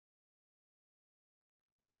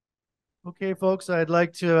Okay, folks, I'd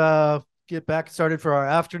like to get back started for our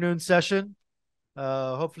afternoon session.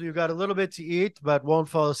 Hopefully, you got a little bit to eat, but won't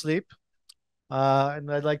fall asleep.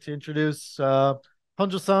 And I'd like to introduce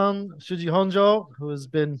Honjo-san, Shuji Honjo, who has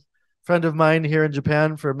been a friend of mine here in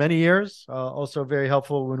Japan for many years, also very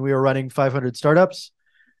helpful when we were running 500 startups.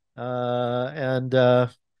 And I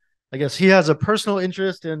guess he has a personal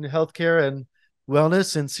interest in healthcare and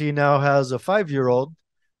wellness since he now has a 5-year-old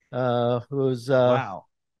Wow.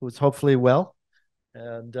 who's hopefully well.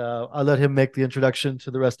 And I'll let him make the introduction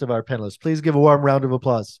to the rest of our panelists. Please give a warm round of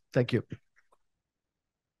applause. Thank you.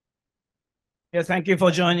 Yeah, thank you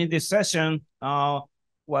for joining this session.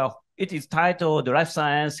 Well, it is titled Life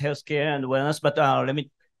Science, Healthcare, and Wellness, but let me,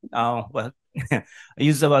 I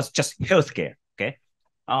use the word just healthcare, okay?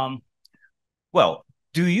 Um, well,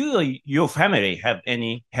 do you or your family have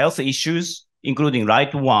any health issues, including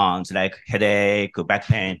light ones like headache or back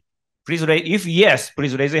pain? Please raise, if yes,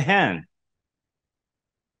 please raise your hand.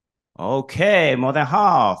 Okay, more than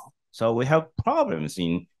half. So we have problems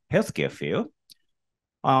in healthcare field.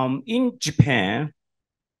 In Japan,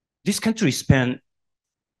 this country spent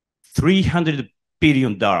 $300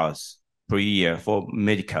 billion per year for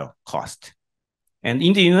medical cost. And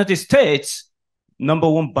in the United States, number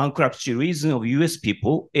one bankruptcy reason of US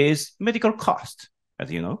people is medical cost,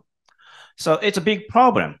 as you know. So it's a big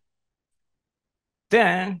problem.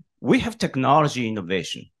 Then we have technology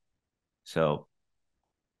innovation. So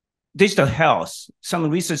digital health, some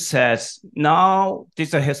research says now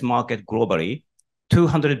digital health market globally,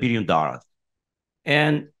 $200 billion.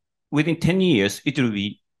 And within 10 years, it will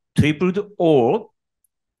be tripled or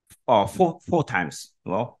four times,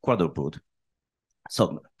 well, quadrupled.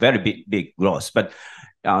 So very big growth. But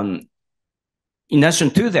in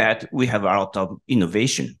addition to that, we have a lot of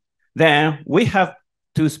innovation. Then we have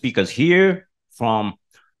two speakers here from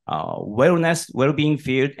wellness, well-being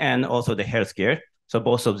field, and also the healthcare. So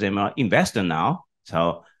both of them are investors now.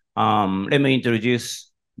 So let me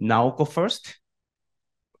introduce Naoko first.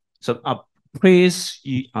 So please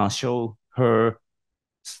show her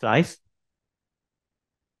slides.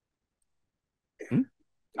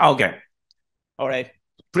 Okay. All right.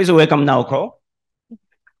 Please welcome Naoko.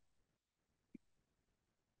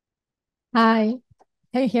 Hi,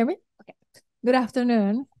 can you hear me? Okay. Good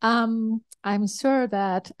afternoon. I'm sure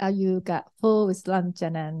that you got full with lunch,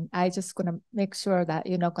 and I just gonna make sure that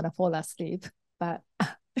you're not gonna fall asleep. But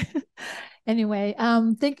anyway,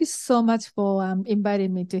 thank you so much for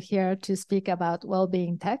inviting me to here to speak about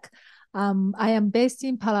well-being tech. I am based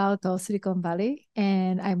in Palo Alto, Silicon Valley,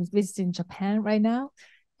 and I'm visiting Japan right now.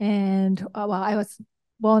 And well, I was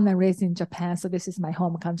born and raised in Japan, so this is my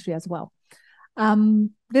home country as well. A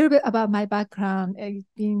little bit about my background.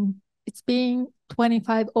 It's been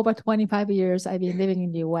 25 over 25 years I've been living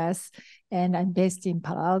in the US, and I'm based in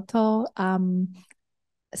Palo Alto.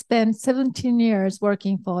 Spent 17 years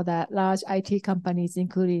working for that large IT companies,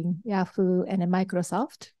 including Yahoo and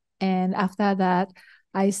Microsoft. And after that,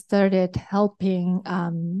 I started helping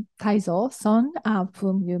Taizo Son,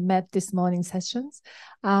 whom you met this morning sessions.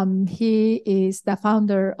 He is the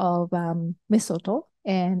founder of Misoto,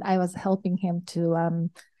 and I was helping him to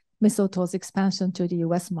Misoto's expansion to the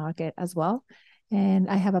US market as well. And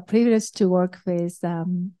I have a privilege to work with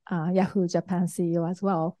Yahoo Japan CEO as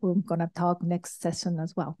well, who I'm going to talk next session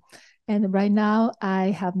as well. And right now,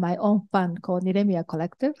 I have my own fund called Niremia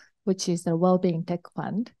Collective, which is a well-being tech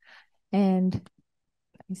fund. And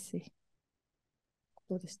let me see.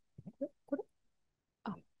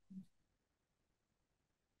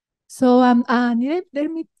 So let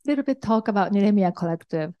me little bit talk about Niremia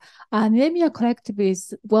Collective. Niremia Collective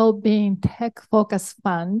is well-being tech-focused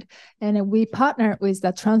fund, and we partner with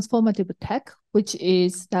the Transformative Tech, which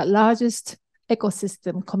is the largest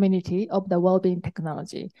ecosystem community of the well-being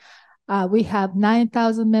technology. We have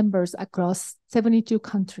 9,000 members across 72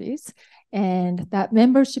 countries, and that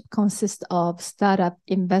membership consists of startup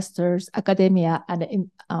investors, academia, and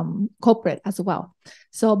corporate as well.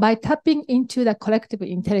 So by tapping into the collective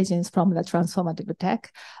intelligence from the transformative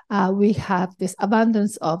tech, we have this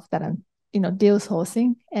abundance of that, deal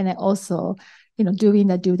sourcing, and also, doing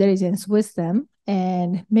the due diligence with them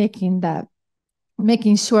and making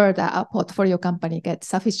sure that our portfolio company gets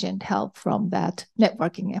sufficient help from that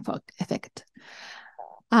networking effect.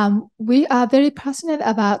 We are very passionate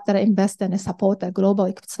about that invest and support the global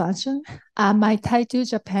expansion. My tie to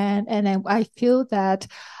Japan, and I feel that,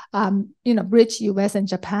 bridge US and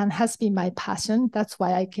Japan has been my passion. That's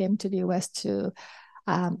why I came to the US to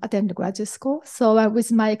attend graduate school. So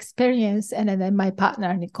with my experience and then my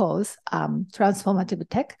partner Nicole's transformative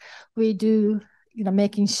tech, we do,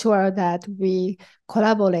 making sure that we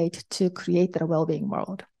collaborate to create a well-being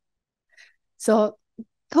world. So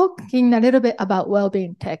talking a little bit about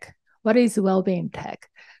well-being tech. What is well-being tech?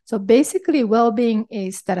 So basically, well-being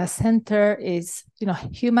is that a center is,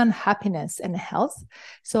 human happiness and health.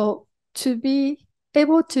 So to be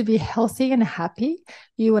able to be healthy and happy,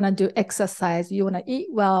 you want to do exercise, you want to eat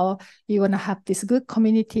well, you want to have these good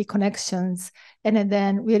community connections, and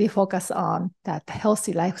then really focus on that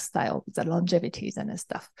healthy lifestyle, the longevities and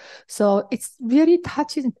stuff. So it's really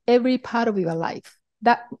touching every part of your life,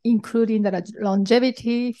 that including the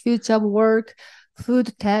longevity, future work,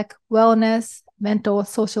 food tech, wellness, mental,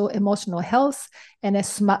 social, emotional health, and a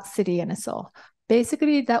smart city and so.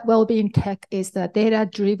 Basically, that well-being tech is the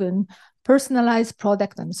data-driven, personalized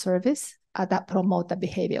product and service that promote the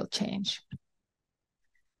behavioral change.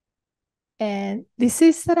 And this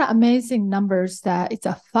is the amazing numbers that it's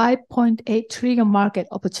a 5.8 trillion market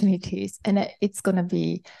opportunities, and it's going to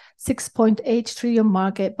be 6.8 trillion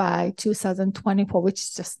market by 2024, which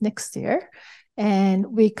is just next year. And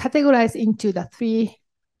we categorize into the three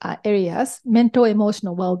areas: mental,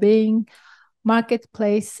 emotional well-being,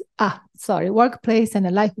 workplace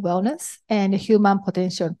and life wellness, and human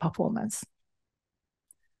potential and performance.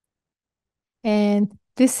 And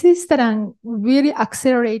this is that I'm really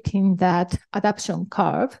accelerating that adoption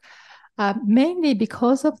curve, mainly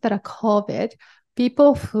because of that COVID.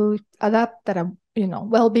 People who adopt that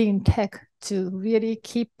well-being tech to really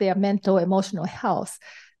keep their mental emotional health,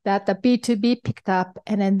 that the B2B picked up,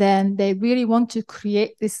 and then they really want to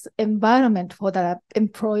create this environment for the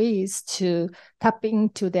employees to tap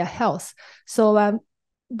into their health. So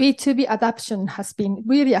B2B adoption has been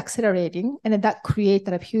really accelerating, and that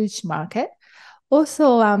created a huge market.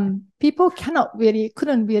 Also, people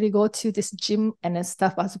couldn't really go to this gym and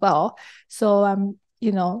stuff as well. So,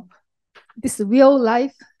 this real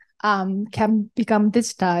life can become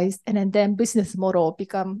digitized, and then business model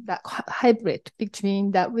become that hybrid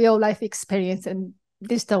between that real life experience and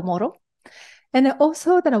digital model. And then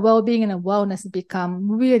also that well-being and wellness become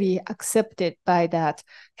really accepted by that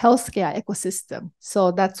healthcare ecosystem.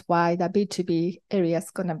 So that's why the B2B area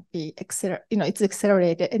is going to be it's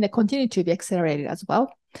accelerated, and it continue to be accelerated as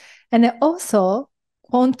well. And then also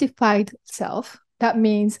quantified self. That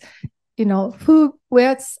means, who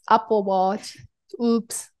wears Apple Watch,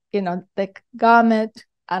 like garment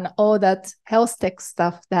and all that health tech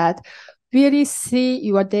stuff that really see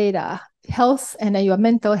your data, health and your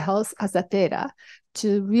mental health as a data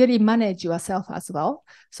to really manage yourself as well.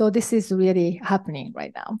 So this is really happening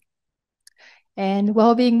right now. And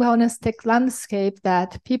well-being wellness tech landscape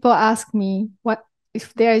that people ask me, what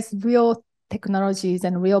if there is real technologies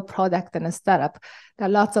and real product and a startup? There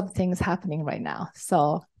are lots of things happening right now.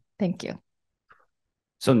 So thank you.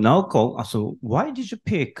 So Naoko, so why did you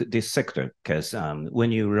pick this sector? Because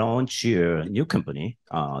when you launch your new company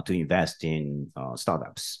to invest in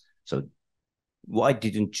startups, so why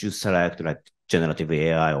didn't you select like generative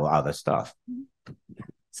AI or other stuff?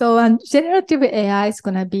 So generative AI is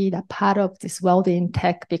going to be the part of this well-being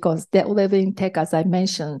tech, because the well-being tech, as I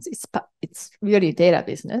mentioned, it's really data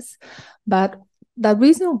business. But the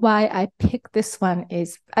reason why I picked this one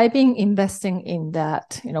is I've been investing in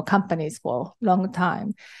that, companies for a long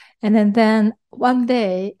time. And then one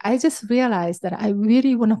day I just realized that I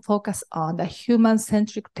really want to focus on the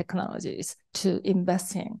human-centric technologies to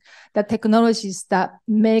invest in, the technologies that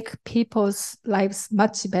make people's lives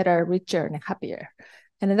much better, richer, and happier.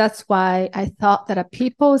 And that's why I thought that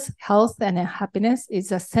people's health and happiness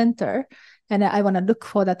is a center. And I want to look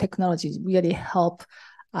for the technologies really help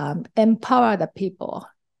empower the people,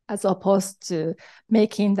 as opposed to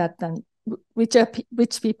making that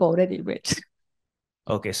rich people already rich.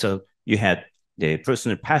 Okay, so you had the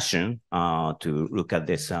personal passion to look at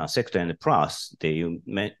this sector, and plus you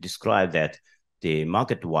described that the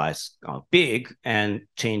market-wise big and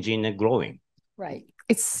changing and growing. Right.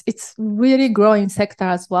 It's really growing sector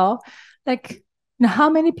as well. Like, how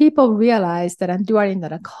many people realize that during the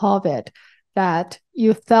COVID that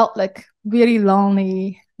you felt like really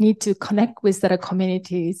lonely, need to connect with the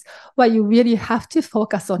communities, where you really have to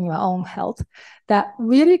focus on your own health? That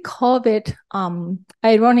really COVID,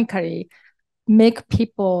 ironically, make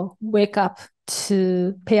people wake up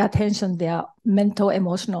to pay attention to their mental,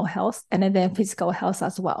 emotional health, and then physical health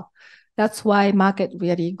as well. That's why market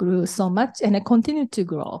really grew so much, and it continued to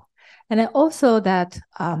grow. And then also that,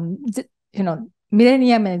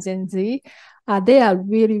 Millennium and Gen Z, they are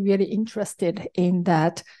really, really interested in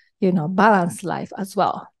that, balanced life as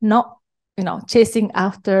well. Not, chasing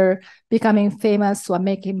after becoming famous or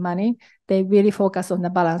making money. They really focus on the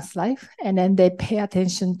balanced life, and then they pay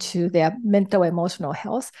attention to their mental, emotional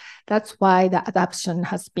health. That's why the adoption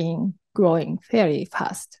has been growing very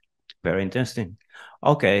fast. Very interesting.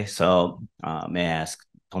 Okay, so may I ask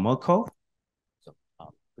Tomoko? So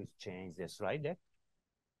please change the slide deck.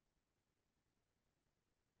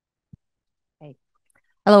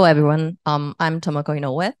 Hello, everyone. I'm Tomoko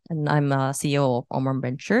Inoue, and I'm CEO of Omron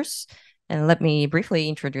Ventures. And let me briefly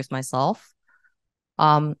introduce myself.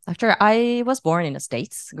 After I was born in the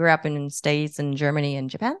States, grew up in the States and Germany and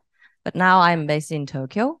Japan, but now I'm based in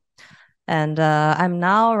Tokyo. And I'm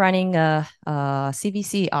now running a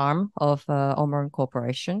CVC arm of Omron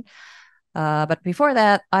Corporation. But before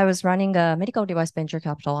that, I was running a medical device venture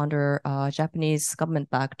capital under a Japanese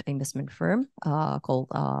government-backed investment firm called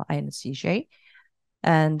INCJ.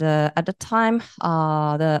 And at the time,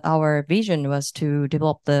 our vision was to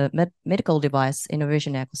develop the medical device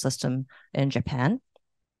innovation ecosystem in Japan.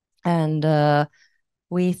 And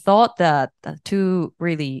we thought that to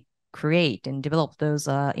really create and develop those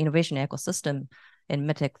innovation ecosystem in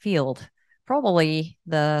medtech field, probably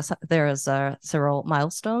there's several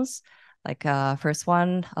milestones. Like first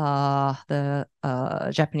one, the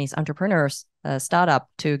Japanese entrepreneurs startup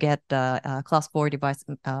to get class 4 device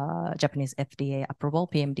Japanese FDA approval,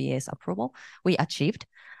 PMDA's approval, we achieved.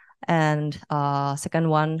 And second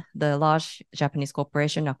one, the large Japanese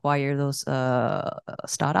corporation acquire those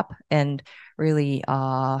startup and really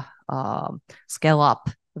scale up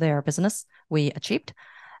their business, we achieved.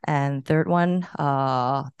 And third one,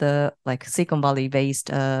 the Silicon Valley based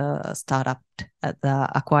startup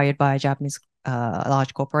acquired by a Japanese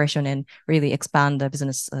large corporation and really expand the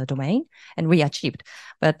business domain, and we achieved.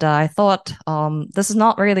 But I thought this is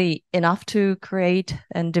not really enough to create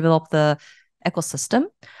and develop the ecosystem.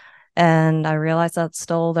 And I realized that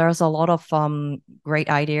still there's a lot of great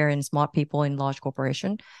idea and smart people in large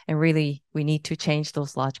corporation, and really we need to change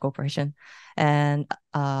those large corporation. And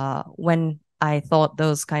when I thought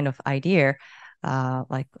those kind of idea,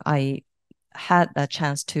 I had a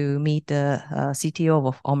chance to meet the CTO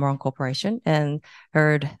of Omron Corporation and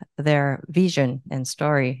heard their vision and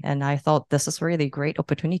story. And I thought this is really great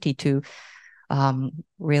opportunity to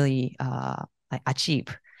really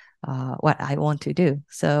achieve what I want to do.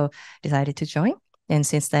 So decided to join. And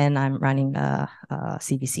since then, I'm running a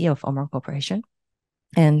CVC of Omron Corporation.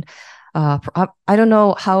 And I don't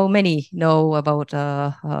know how many know about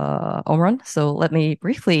Omron. So let me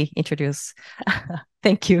briefly introduce,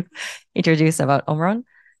 thank you, introduce about Omron.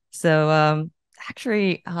 So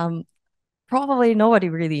actually, probably nobody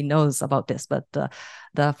really knows about this, but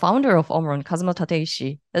the founder of Omron, Kazuma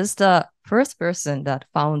Tateishi, is the first person that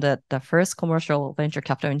founded the first commercial venture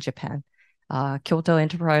capital in Japan, Kyoto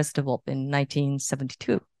Enterprise developed in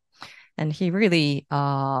 1972. And he really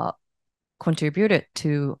contributed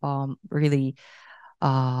to really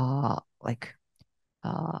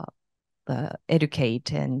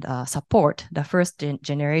educate and support the first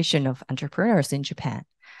generation of entrepreneurs in Japan.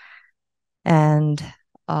 And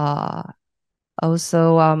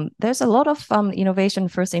also, there's a lot of innovation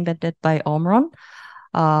first invented by Omron,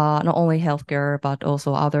 not only healthcare, but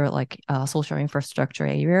also other social infrastructure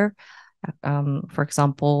area. For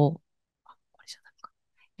example,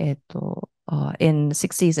 in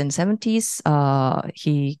 60s and 70s,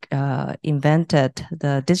 he invented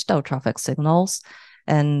the digital traffic signals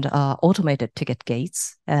and automated ticket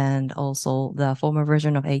gates, and also the former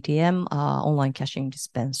version of ATM, online cashing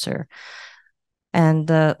dispenser. And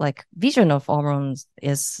the vision of Omron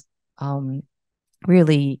is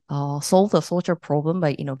really solve the social problem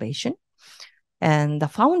by innovation. And the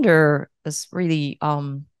founder is really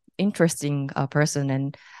interesting person,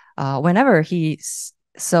 and whenever he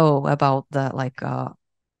saw about the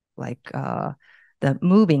the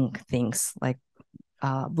moving things like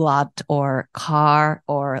blood or car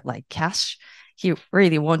or cash, he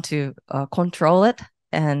really want to control it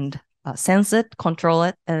and sense it, control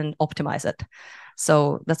it, and optimize it.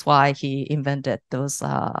 So that's why he invented those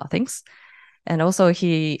things. And also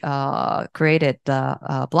he created the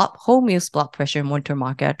home use blood pressure monitor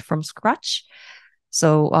market from scratch.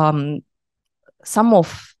 So some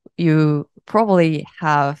of you probably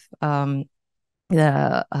have the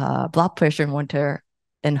blood pressure monitor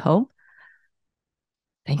in home.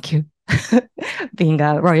 Thank you, being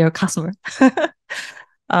a royal customer. But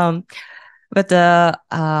in the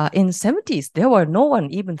 70s, there were no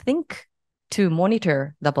one even think to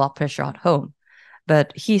monitor the blood pressure at home.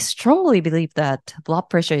 But he strongly believed that blood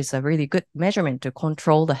pressure is a really good measurement to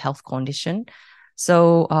control the health condition.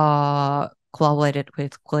 So collaborated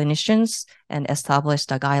with clinicians and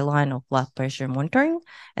established a guideline of blood pressure monitoring.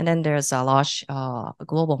 And then there's a large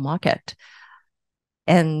global market.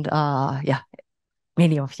 And yeah,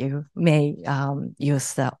 many of you may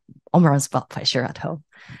use the Omron's blood pressure at home.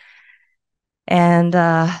 And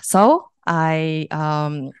so I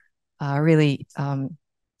really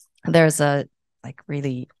there's a like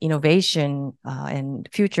really innovation and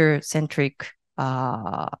future-centric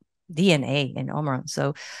DNA in Omron.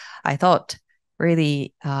 So I thought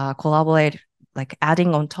really collaborate, like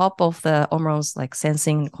adding on top of the Omron's like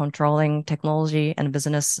sensing, controlling technology and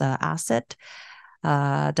business asset,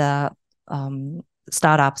 the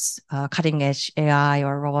startups, cutting edge AI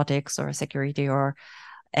or robotics or security or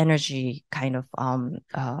energy kind of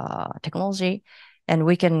technology. And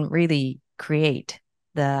we can really create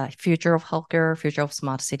the future of healthcare, future of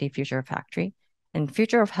smart city, future of factory. And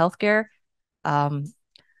future of healthcare,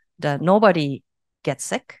 nobody gets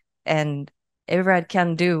sick and everyone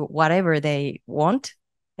can do whatever they want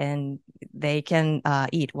and they can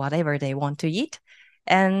eat whatever they want to eat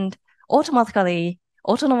and autonomously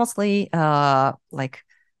like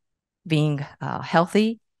being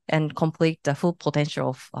healthy and complete the full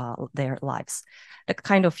potential of their lives. The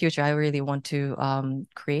kind of future I really want to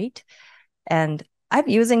create. And I'm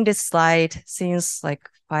using this slide since like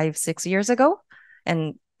 5-6 years ago.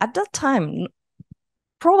 And at that time,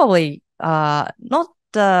 probably not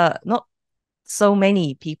so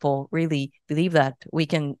many people really believe that we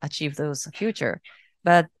can achieve those future.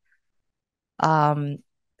 But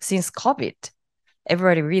since COVID,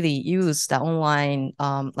 everybody really used the online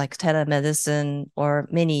like telemedicine or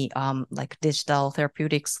many like digital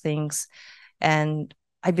therapeutics things. And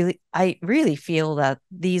I really feel that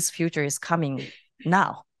these future is coming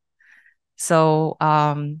now. So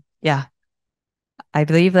yeah, I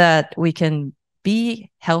believe that we can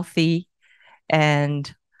be healthy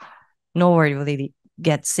and nobody really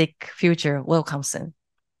get sick. Future will come soon.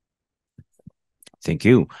 Thank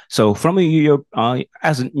you. So, from your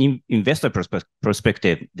as an investor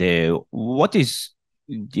perspective, what is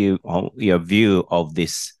your view of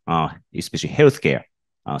this, especially healthcare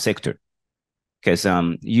sector? Because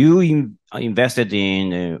you invested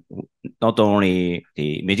in not only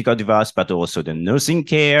the medical device but also the nursing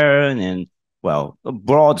care and well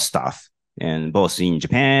broad stuff, and both in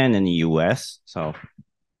Japan and the US. So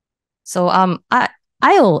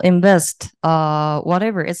I'll invest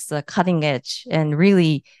whatever is the cutting edge and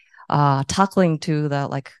really tackling to the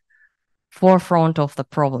like forefront of the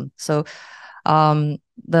problem. So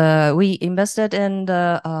we invested in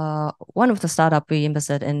the one of the startup we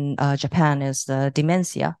invested in Japan is the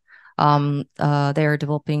dementia. They're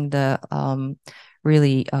developing the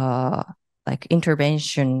really like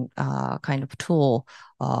intervention kind of tool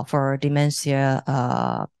for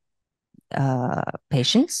dementia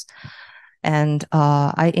patients. And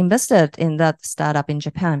I invested in that startup in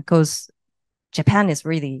Japan because Japan is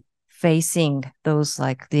really facing those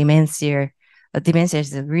like dementia. Dementia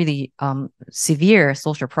is a really severe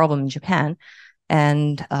social problem in Japan.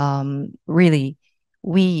 And really,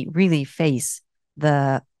 we really face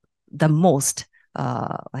the most,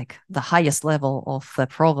 like the highest level of the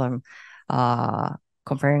problem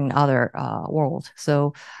comparing other world.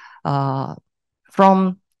 So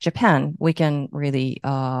from Japan, we can really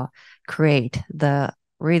create the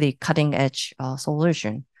really cutting edge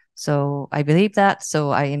solution. So I believe that. So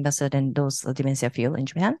I invested in those dementia field in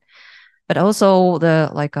Japan, but also the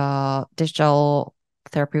like digital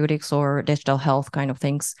therapeutics or digital health kind of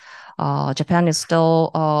things. Japan is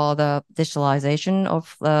still the digitalization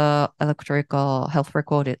of the electrical health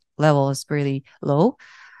record level is really low,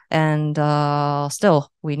 and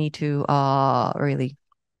still we need to really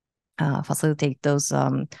facilitate those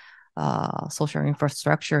social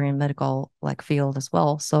infrastructure in medical like field as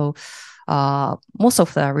well. So most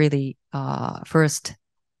of the really first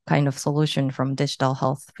kind of solution from digital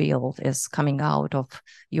health field is coming out of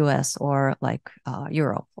US or like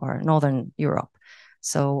Europe or Northern Europe.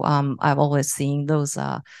 So I've always seen those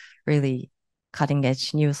really cutting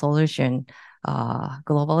edge new solution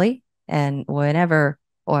globally, and whenever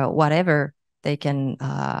or whatever they can,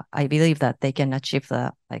 I believe that they can achieve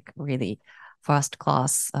the like really first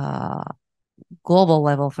class, global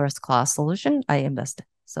level first class solution. I invest.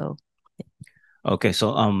 So. Okay,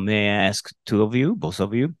 so may I ask both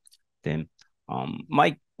of you, then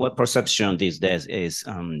my what perception these days is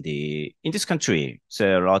in this country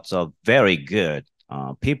there are lots of very good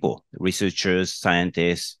people, researchers,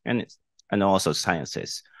 scientists, and also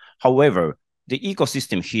sciences. However, the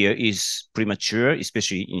ecosystem here is premature,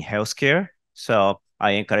 especially in healthcare. So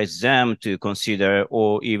I encourage them to consider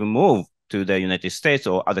or even move to the United States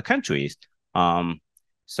or other countries.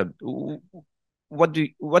 So what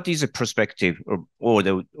is the perspective or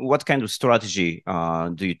what kind of strategy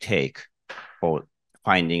do you take for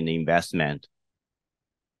finding the investment?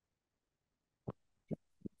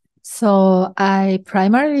 So I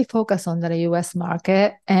primarily focus on the US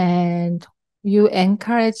market, and you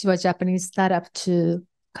encourage your Japanese startup to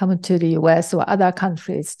come to the US or other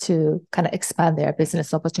countries to kind of expand their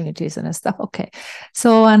business opportunities and stuff. Okay.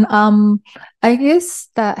 So, and I guess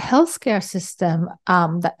the healthcare system,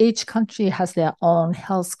 that each country has their own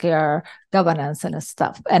healthcare governance and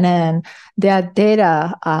stuff. And then their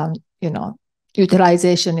data,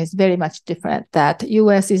 utilization is very much different. That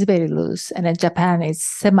US is very loose, and then Japan is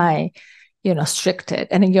semi stricted,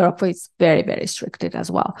 and in Europe it's very, very stricted as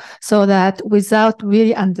well. So that without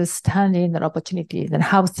really understanding the opportunities and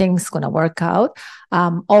how things going to work out,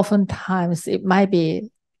 oftentimes it might be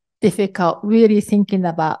difficult really thinking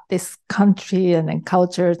about this country and then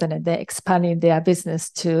cultures, and then expanding their business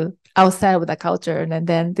to outside of the culture. And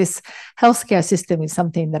then this healthcare system is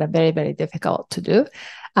something that are very, very difficult to do.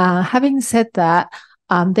 Having said that,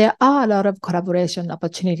 there are a lot of collaboration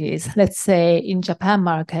opportunities. Let's say in Japan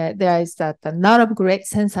market, there is a lot of great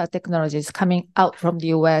sensor technologies coming out from the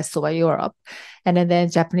US or Europe. And then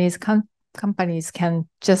Japanese companies can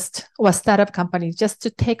or startup companies just to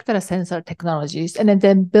take the sensor technologies and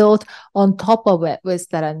then build on top of it with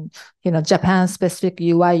that, Japan specific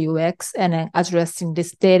UI UX, and then addressing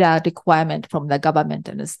this data requirement from the government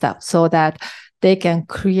and stuff, so that they can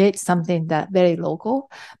create something that very local.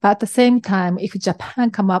 But at the same time, if Japan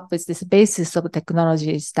come up with this basis of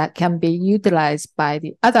technologies that can be utilized by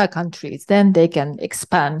the other countries, then they can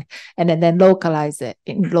expand and then localize it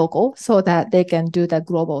in local so that they can do the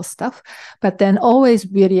global stuff. But then always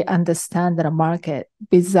really understand the market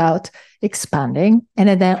without expanding.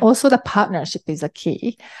 And then also the partnership is a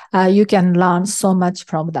key. You can learn so much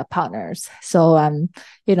from the partners. So,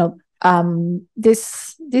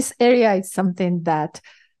 this area is something that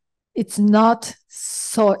it's not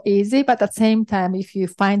so easy, but at the same time, if you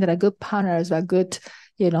find that a good partners or good,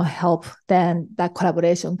 help, then that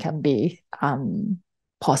collaboration can be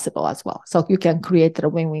possible as well. So you can create a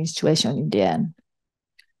win-win situation in the end.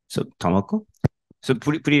 So Tomoko, so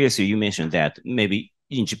previously you mentioned that maybe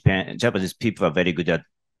in Japan, Japanese people are very good at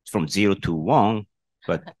from 0 to 1,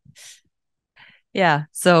 but yeah.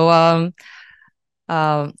 So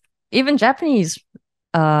even Japanese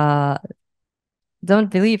don't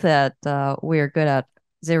believe that we're good at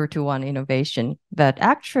 0 to 1 innovation, but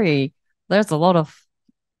actually there's a lot of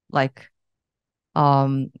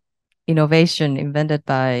innovation invented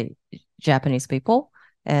by Japanese people,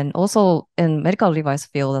 and also in medical device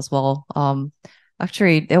field as well.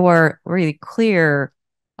 Actually, there were really clear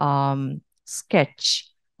sketch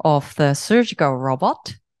of the surgical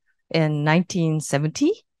robot in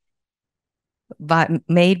 1970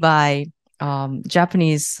 made by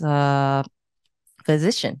Japanese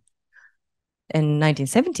physician in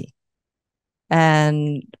 1970,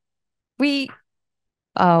 and we've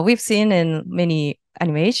seen in many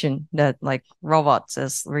animation that robots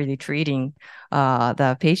is really treating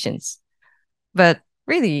the patients, but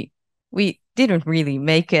really we didn't really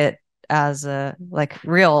make it as a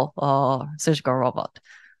real surgical robot.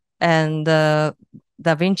 And Da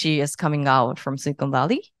Vinci is coming out from Silicon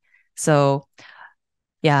Valley. So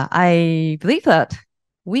yeah, I believe that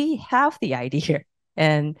we have the idea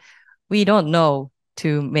and we don't know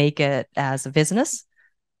to make it as a business.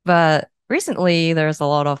 But recently there's a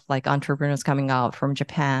lot of entrepreneurs coming out from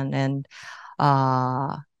Japan, and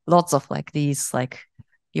lots of these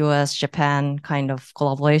US Japan kind of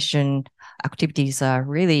collaboration activities are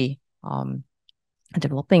really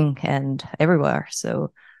developing and everywhere.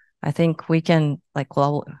 So I think we can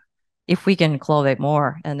if we can collaborate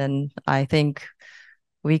more, and then I think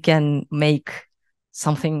we can make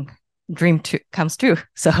something comes true.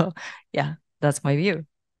 So yeah, that's my view.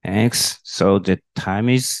 Thanks. So the time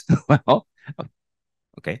is well.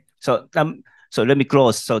 Okay. So let me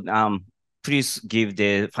close. So please give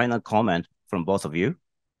the final comment from both of you.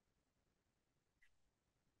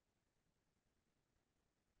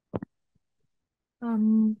 Let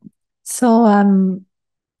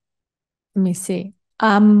me see.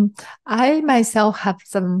 I myself have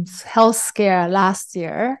some health scare last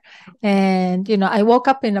year, and I woke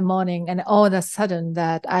up in the morning and all of a sudden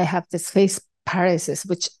that I have this face paralysis,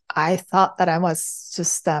 which I thought that I was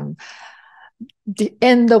just the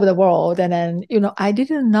end of the world. And then I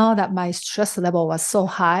didn't know that my stress level was so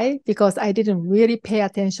high because I didn't really pay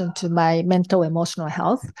attention to my mental emotional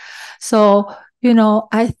health. So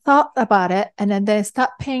I thought about it, and then I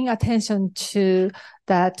start paying attention to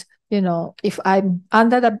that. If I'm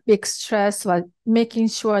under the big stress, like making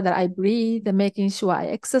sure that I breathe and making sure I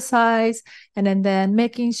exercise, and then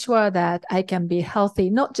making sure that I can be healthy,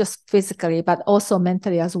 not just physically, but also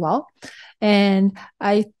mentally as well. And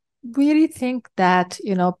I really think that,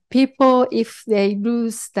 people, if they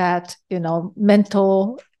lose that,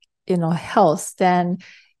 mental, health, then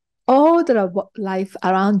all the life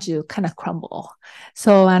around you kind of crumble.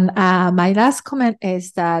 So, and my last comment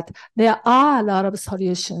is that there are a lot of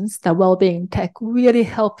solutions that well-being tech really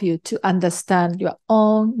help you to understand your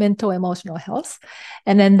own mental emotional health.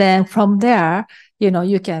 And then from there,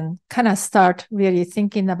 you can kind of start really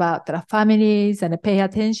thinking about the families and pay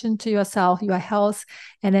attention to yourself, your health.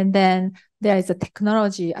 And then there is a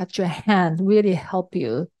technology at your hand really help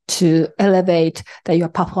you to elevate your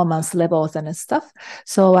performance levels and stuff.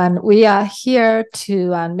 So, and we are here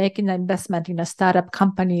to making an investment in a startup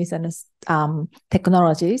companies and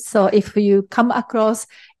technology. So if you come across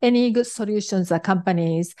any good solutions or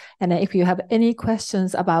companies, and if you have any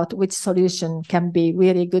questions about which solution can be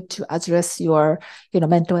really good to address your,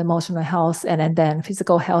 mental, emotional health, and then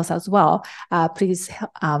physical health as well, please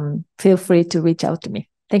feel free to reach out to me.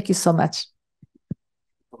 Thank you so much.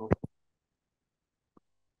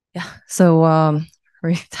 Yeah. So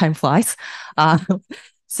time flies. Yeah.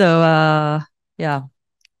 So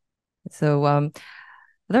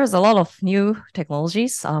there's a lot of new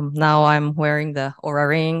technologies. Now I'm wearing the Oura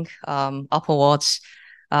Ring, Apple Watch,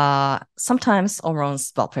 sometimes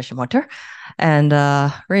Omron's blood pressure monitor, and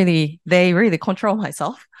they really control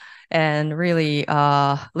myself and really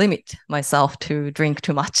limit myself to drink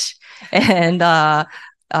too much and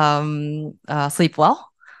sleep well.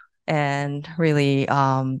 And really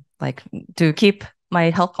like to keep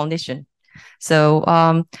my health condition. So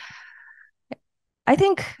I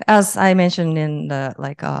think, as I mentioned in the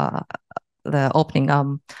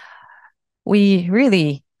opening, we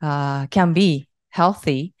really can be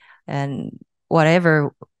healthy and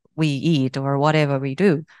whatever we eat or whatever we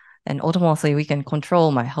do, and ultimately we can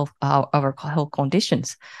control our health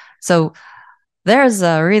conditions. So there's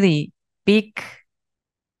a really big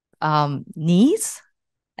needs.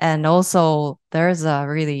 And also there's a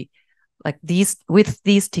really with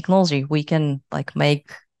these technology, we can make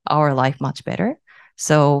our life much better.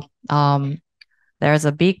 So there's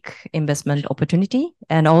a big investment opportunity,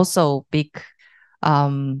 and also big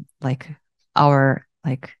our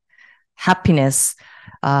happiness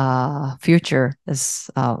future is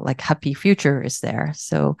happy future is there.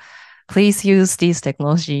 So please use this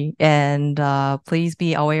technology, and please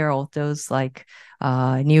be aware of those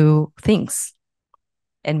new things,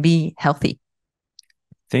 and be healthy.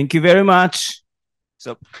 Thank you very much.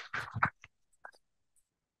 So,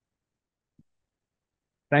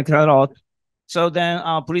 thank you a lot. So then,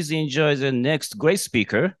 please enjoy the next great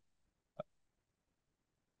speaker.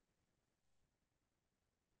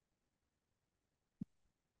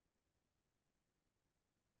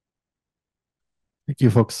 Thank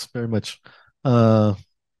you, folks, very much.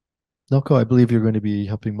 Naoko, I believe you're going to be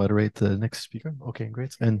helping moderate the next speaker. Okay,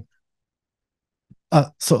 great. And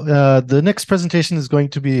the next presentation is going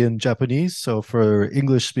to be in Japanese. So for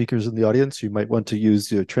English speakers in the audience, you might want to use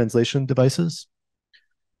your translation devices.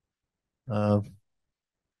 And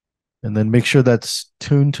then make sure that's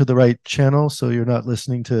tuned to the right channel, so you're not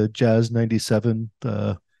listening to Jazz 97,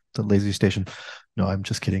 the lazy station. No, I'm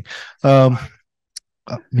just kidding.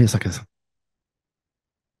 Miyasaka-san.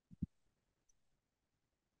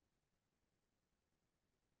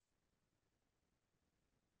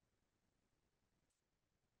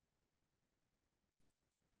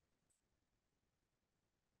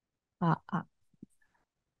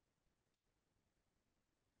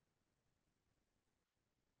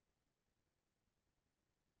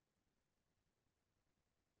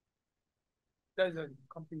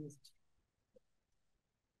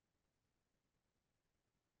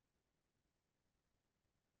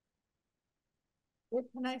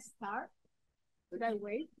 Can I start? Should I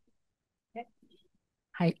wait? Okay.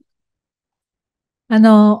 はい。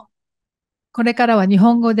これからは日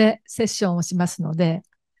本語でセッションをしますので、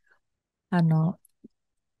ト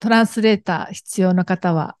ランスレーター必要な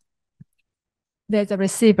方は、there's a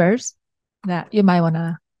receivers that you might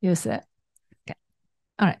wanna use it. Okay.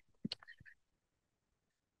 Alright.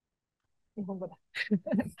 日本語だ。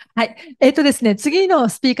はい。ですね、次の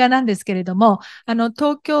スピーカーなんですけれども、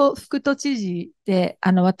東京副都知事で、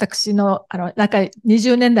私の、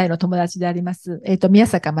20年来の友達であります、宮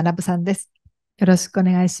坂学さんです。よろしくお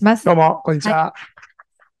願いします。どうも、こんにちは。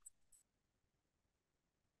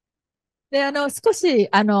はい、で、少し、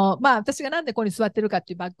私がなんでここに座ってるかっ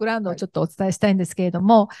ていうバックグラウンドをちょっとお伝えしたいんですけれど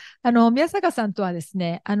も、宮坂さんとはです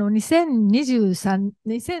ね、2003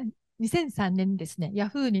年にですね、ヤ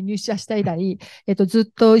フーに入社した以来、ずっ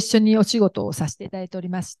と一緒にお仕事をさせていただいており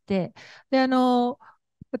まして、で、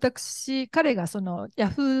彼がそのヤ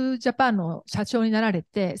フージャパンの社長になられ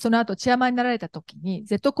て、その後チェアマンになられた時に、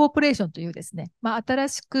Z コーポレーションというですね、新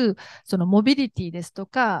しくそのモビリティですと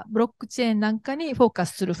か、ブロックチェーンなんかにフォーカ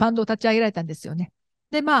スするファンドを立ち上げられたんですよね。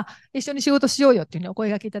で、一緒に仕事しようよっていうふうにお声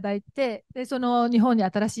掛けいただいて、で、その日本に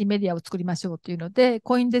新しいメディアを作りましょうっていうので、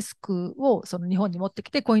コインデスクをその日本に持って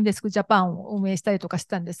きて、コインデスクジャパンを運営したりとかし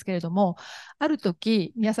たんですけれども、ある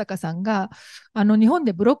時、宮坂さんが、日本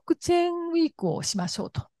でブロックチェーンウィークをしましょ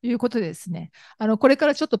うということでですね、これか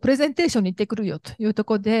らちょっとプレゼンテーションに行ってくるよというと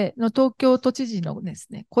ころで、東京都知事のです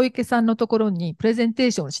ね、小池さんのところにプレゼンテ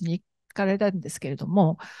ーションをしに行かれたんですけれど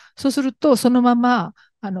も、そうすると、そのまま、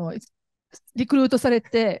リクルートされ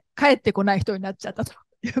て帰ってこない人になっちゃったと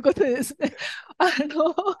いうことでですね、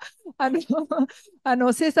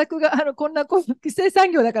政策が、こんな規制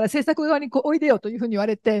産業だから政策側においでよというふうに言わ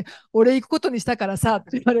れて、俺行くことにしたからさ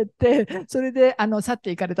と言われて、それで去っ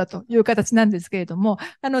ていかれたという形なんですけれども、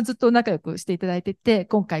ずっと仲良くしていただいていて、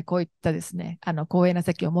今回こういったですね、光栄な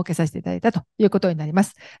席を設けさせていただいたということになりま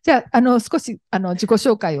す。じゃあ、少し自己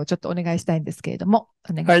紹介をちょっとお願いしたいんですけれども、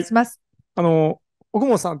お願いします。奥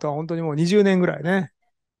本さんとは本当にもう20年ぐらいね、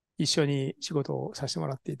一緒に仕事をさせても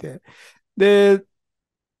らっていて、で、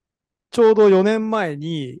ちょうど4年前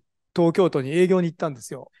に東京都に営業に行ったんで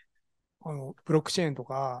すよ。ブロックチェーンと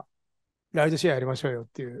か、ライドシェアやりましょうよっ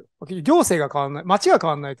ていう。行政が変わんない、街が変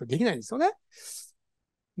わんないとできないんですよね。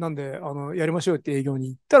なんで、やりましょうよって営業に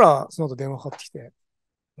行ったら、その後電話かかってきて、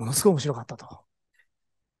ものすごい面白かったと。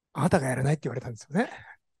あなたがやらないって言われたんですよね。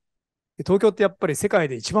で東京ってやっぱり世界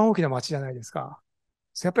で一番大きな街じゃないですか。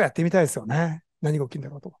やっぱりやってみたいですよね。何が起きるんだ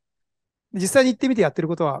ろうと。実際に行ってみてやってる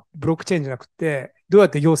ことはブロックチェーンじゃなくて、どうやっ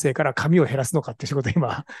て行政から紙を減らすのかっていう仕事を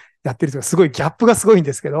今やってるとか、すごいギャップがすごいん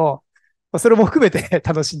ですけど、それも含めて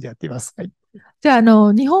楽しんでやっています。はい、じゃあ、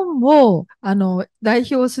日本を、代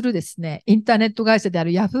表するですね、インターネット会社であ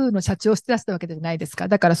るヤフーの社長をしてらしたわけじゃないですか。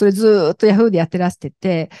だからそれずっとヤフーでやってらして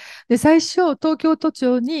て、で、最初、東京都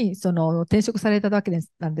庁に、転職されたわけ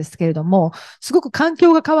なんですけれども、すごく環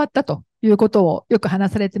境が変わったということをよく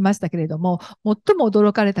話されてましたけれども、最も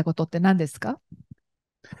驚かれたことって何ですか？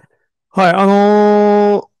は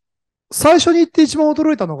い、最初に行って一番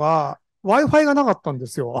驚いたのが、Wi-Fi がなかったんで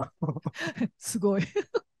すよ。すごい。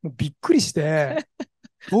もうびっくりして、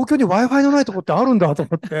東京に Wi-Fi のないとこってあるんだと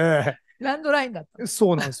思って。ランドラインだった。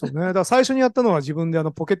そうなんですよね。だから最初にやったのは自分で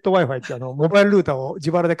ポケット Wi-Fi ってモバイルルーターを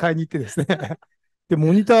自腹で買いに行ってですね。で、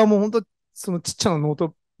モニターも本当そのちっちゃなノー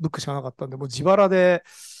トブックしかなかったんで、もう自腹で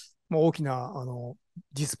もう大きな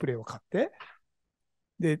ディスプレイを買って、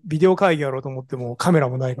で、ビデオ会議やろうと思ってもカメラ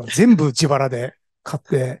もないから全部自腹で買っ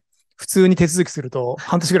て、普通に手続きすると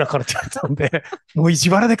半年ぐらいかかるって言われたんで、もう自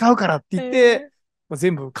腹で買うからって言って、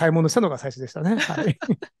全部買い物したのが最初でしたね。はい。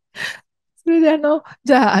それで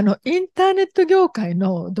じゃあ、インターネット業界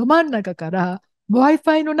のど真ん中から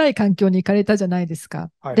Wi-Fi のない環境に行かれたじゃないですか。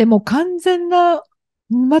はい、でも完全な、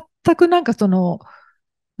全くなんていう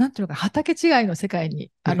のか、畑違いの世界に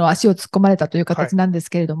足を突っ込まれたという形なんです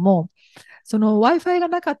けれども、その Wi-Fi が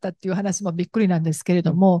なかったっていう話もびっくりなんですけれ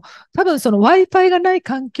ども、多分その Wi-Fi がない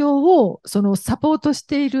環境をサポートし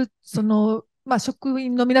ている、職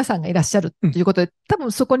員の皆さんがいらっしゃるということで、多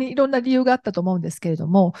分そこにいろんな理由があったと思うんですけれど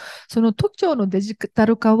も、その都庁のデジタ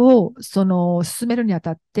ル化を進めるにあ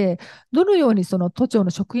たって、どのようにその都庁の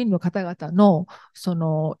職員の方々の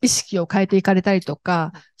意識を変えていかれたりと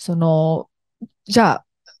か、じゃあ、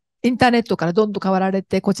インターネットからどんどん変わられ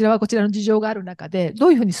て、こちらはこちらの事情がある中で、ど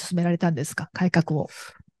ういうふうに進められたんですか、改革を。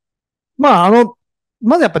ま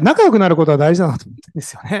ずやっぱ仲良くなることは大事だなと思ってるんで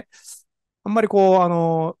すよね。あんまり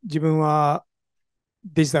自分は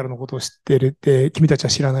デジタルのことを知ってるって、君たち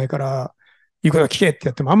は知らないから、言うことは聞けって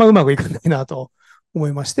やってもあんまうまくいかないなと思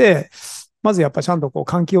いまして、まずやっぱちゃんと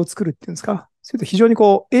関係を作るっていうんですか。それと非常に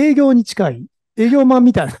営業に近い、営業マン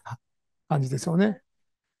みたいな感じですよね。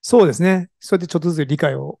そうですね。それでちょっとずつ理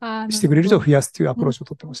解をしてくれる人を増やすっていうアプローチを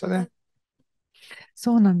取ってましたね。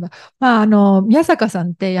そうなんだ。宮坂さ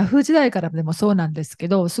んってヤフー時代からでもそうなんですけ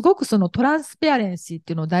ど、すごくそのトランスペアレンシーっ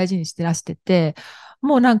ていうのを大事にしてらしてて、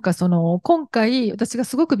もうなんか今回私が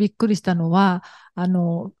すごくびっくりしたのは、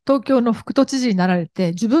東京の副都知事になられて、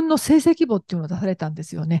自分の成績簿っていうのを出されたんで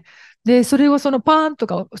すよね。で、それをパーンと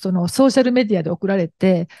か、ソーシャルメディアで送られ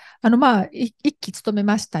て、一期務め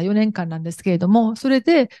ました。4年間なんですけれども、それ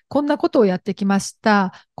で、こんなことをやってきまし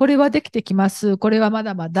た。これはできてきます。これはま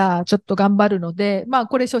だまだちょっと頑張るので、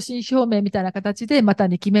これ所信表明みたいな形で、また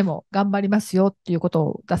2期目も頑張りますよっていうこと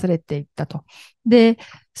を出されていったと。で、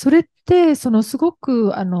それって、すご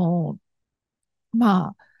く、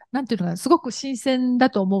なんていうのかな、すごく新鮮だ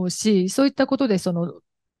と思うし、そういったことで、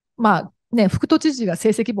副都知事が成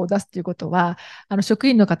績簿を出すということは、職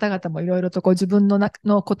員の方々もいろいろと自分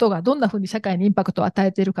のことがどんなふうに社会にインパクトを与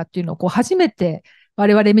えているかっていうのを初めて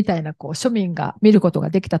我々みたいな庶民が見ることが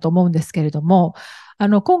できたと思うんですけれども、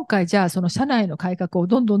今回じゃあその社内の改革を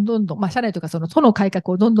どんどん、まあ社内というかその都の改革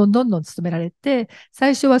をどんどん進められて、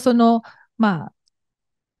最初はま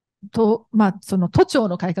あ、その都庁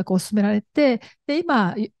の改革を進められて、で、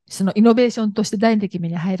今、そのイノベーションとして第2期目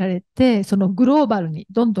に入られて、そのグローバルに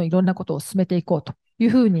どんどんいろんなことを進めていこうという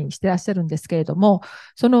ふうにしてらっしゃるんですけれども、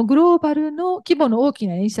そのグローバルの規模の大き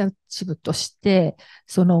なイニシアチブとして、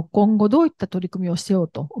その今後どういった取り組みをしよう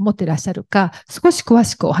と思っていらっしゃるか、少し詳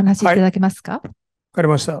しくお話しいただけますか？わかり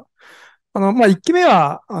ました。1期目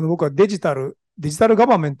は、僕はデジタルガ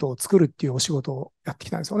バメントを作るっていうお仕事をやって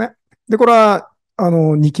きたんですよね。で、これは、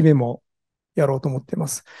2期目もやろうと思っていま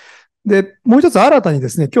す。で、もう一つ新たにで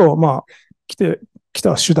すね、今日、来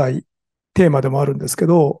た主題、テーマでもあるんですけ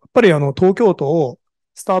ど、やっぱり東京都を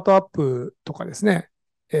スタートアップとかですね、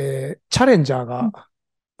チャレンジャーが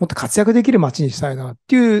もっと活躍できる街にしたいなっ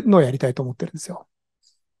ていうのをやりたいと思ってるんですよ。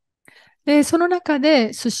で、その中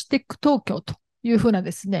で、寿司テック東京というふうな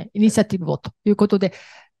ですね、イニシアティブをということで、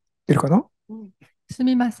出るかな？す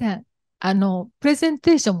みません。プレゼン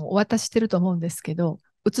テーションもお渡ししてると思うんですけど、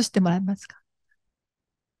映してもらえますか？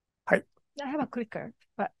はい。I have a clicker,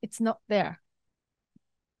 but it's not there.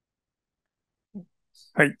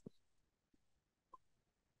 はい。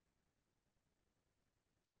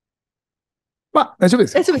大丈夫で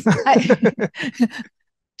すよ。大丈夫です。はい。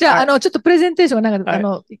じゃあ、ちょっとプレゼンテーション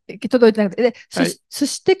が届いてなくて、で、寿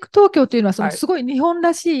司テック東京というのは、すごい日本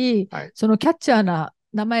らしい、そのキャッチャーな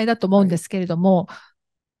名前だと思うんですけれども、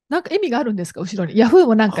なんか意味があるんですか、後ろに。ヤフー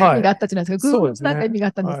もなんか意味があったじゃないですか。グーグルもなんか意味があ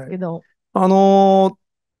ったんですけど。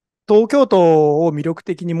東京都を魅力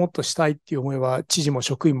的にもっとしたいっていう思いは、知事も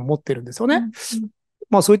職員も持ってるんですよね。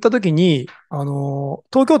そういった時に、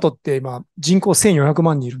東京都って今、人口1400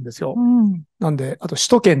万人いるんですよ。なんで、あと首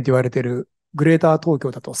都圏って言われてるグレーター東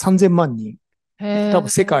京だと3000万人。多分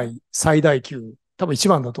世界最大級、多分一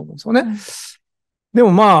番だと思うんですよね。で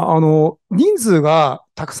も人数が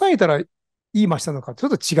たくさんいたらいい街なのかってちょっ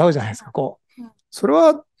と違うじゃないですか、それ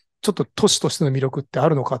はちょっと都市としての魅力ってあ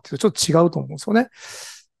るのかっていうとちょっと違うと思うんですよね。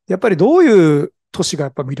やっぱりどういう都市がや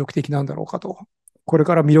っぱ魅力的なんだろうかと。これ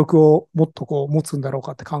から魅力をもっと持つんだろう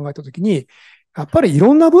かって考えたときに、やっぱりい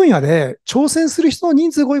ろんな分野で挑戦する人の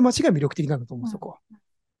人数が多い街が魅力的なんだと思うんですよ。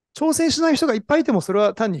挑戦しない人がいっぱいいても、それ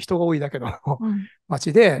は単に人が多いだけの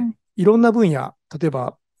街で、いろんな分野、例え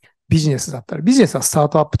ばビジネスだったら、ビジネスはスター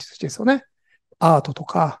トアップって言ってですよね。アートと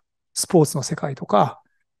か、スポーツの世界とか、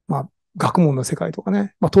学問の世界とか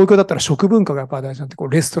ね。東京だったら食文化がやっぱり大事なんで、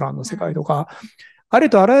レストランの世界とか、あり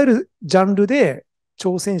とあらゆるジャンルで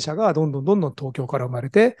挑戦者がどんどん東京から生まれ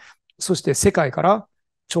て、そして世界から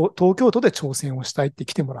東京都で挑戦をしたいって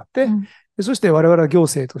来てもらって、そして我々は行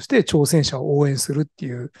政として挑戦者を応援するって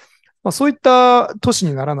いう、そういった都市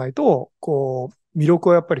にならないと、魅力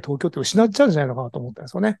をやっぱり東京って失っちゃうんじゃないのかなと思ったんで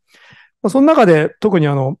すよね。その中で特に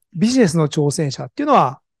ビジネスの挑戦者っていうの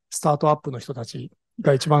は、スタートアップの人たち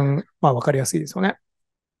が一番、わかりやすいですよね。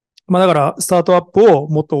だから、スタートアップを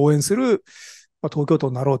もっと応援する、東京都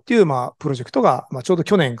になろうっていう、プロジェクトが、ちょうど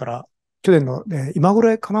去年の、今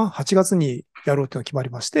頃かな、8月にやろうっていうのが決まり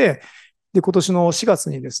まして、で、今年の4月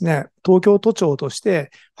にですね、東京都庁とし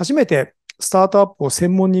て初めてスタートアップを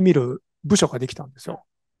専門に見る部署ができたんですよ。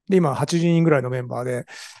で、今80人ぐらいのメンバーで、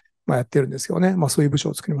やってるんですよね。そういう部署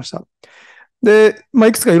を作りました。で、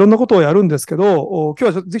いくつかいろんなことをやるんですけど、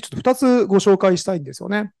今日はぜひちょっと2つご紹介したいんですよ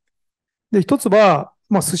ね。で、1つは、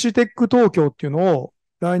寿司テック東京っていうのを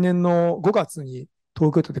来年の5月に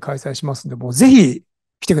東京都で開催しますんで、もうぜひ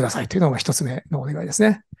来てくださいというのが1つ目のお願いです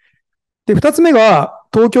ね。で、2つ目が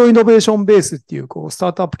東京イノベーションベースっていう、スタ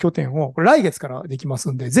ートアップ拠点を来月からできま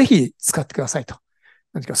すんで、ぜひ使ってくださいと。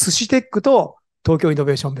何か寿司テックと東京イノ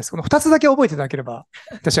ベーションベース。この2つだけ覚えていただければ、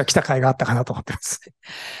私は来た甲斐があったかなと思ってます。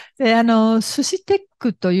で、寿司テッ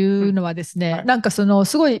クというのはですね、なんかす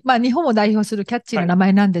ごい、日本を代表するキャッチーな名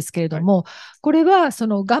前なんですけれども、これは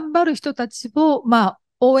頑張る人たちを、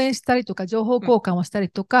応援したりとか、情報交換をしたり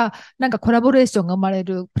とか、なんかコラボレーションが生まれ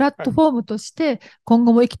るプラットフォームとして、今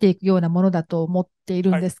後も生きていくようなものだと思ってい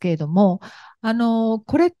るんですけれども、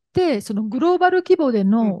これって、グローバル規模で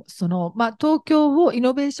の、東京をイ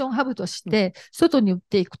ノベーションハブとして、外に売っ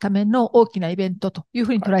ていくための大きなイベントというふ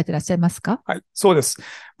うに捉えていらっしゃいますか？はい、そうです。寿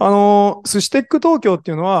司テック東京っ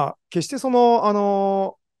ていうのは、決して寿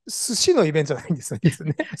司のイベントじゃないんですよ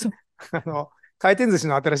ね。回転寿司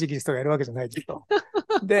の新しい技術がやるわけじゃないと。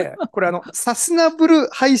で、これサスナブル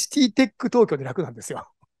ハイシティテック東京で楽なんですよ。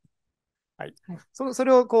はい。そ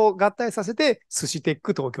れを合体させて、寿司テッ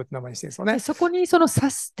ク東京って名前にしてるんですよね。そこにサ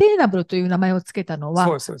ステイナブルという名前をつけたの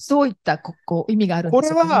は、どういった意味があるんです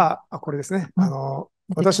か？これは、これですね。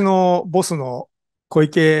私のボスの小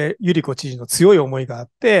池百合子知事の強い思いがあっ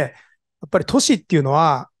て、やっぱり都市っていうの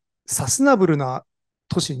はサステナブルな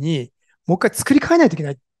都市にもう一回作り変えないといけ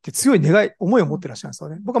ないって強い願い、思いを持ってらっしゃるんですよ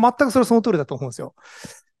ね。僕は全くその通りだと思うんですよ。やっ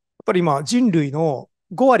ぱり今人類の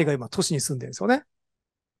5割が今都市に住んでるんですよね。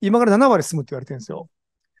今から7割住むって言われてるんですよ。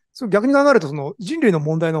それ逆に考えるとその人類の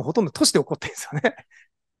問題のほとんど都市で起こってるんですよね。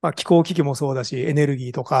気候危機もそうだし、エネルギ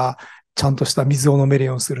ーとか、ちゃんとした水を飲める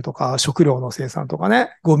ようにするとか、食料の生産とか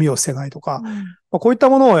ね、ゴミを捨てないとか、こういった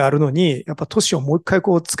ものをやるのに、やっぱ都市をもう一回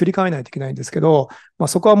作り変えないといけないんですけど、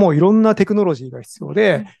そこはもういろんなテクノロジーが必要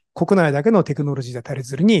で、国内だけのテクノロジーで足り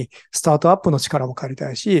ずに、スタートアップの力も借り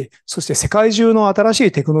たいし、そして世界中の新し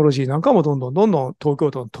いテクノロジーなんかもどんどん東京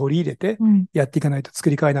都に取り入れてやっていかないと作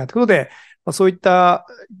り変えないということで、そういった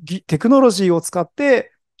テクノロジーを使っ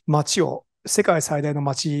て街を、世界最大の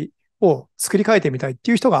街を作り変えてみたいって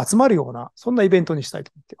いう人が集まるような、そんなイベントにしたい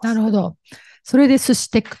と思っています。なるほど。それで寿司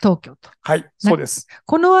テック東京と。はい、そうです。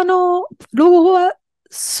このロゴは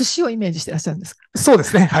寿司をイメージしてらっしゃるんですか？そうで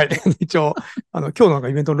すね。はい。一応、今日のなんか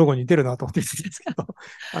イベントのロゴに出るなと思ってるんですけど、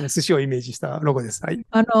寿司をイメージしたロゴです。はい。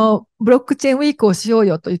ブロックチェーンウィークをしよう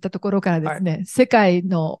よといったところからですね、世界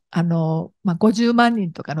の、50万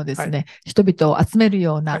人とかのですね、人々を集める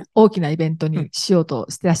ような大きなイベントにしようと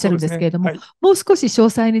してらっしゃるんですけれども、もう少し詳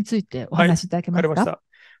細についてお話しいただけますか？わかりまし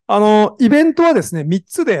た。イベントはですね、3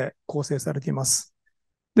つで構成されています。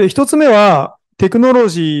で、1つ目は、テクノロ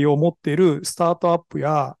ジーを持っているスタートアップ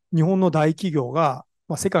や日本の大企業が、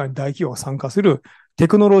世界の大企業が参加するテ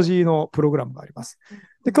クノロジーのプログラムがあります。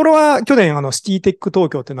で、これは去年シティテック東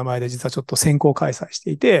京という名前で実はちょっと先行開催して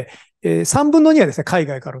いて、3分の2はですね、海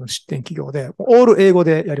外からの出展企業で、オール英語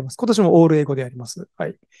でやります。今年もオール英語でやります。は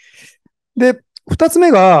い。で、2つ目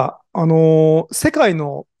が、世界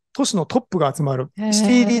の都市のトップが集まるシ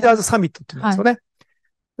ティリーダーズサミットっていうんですよね。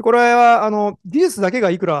これは、技術だけが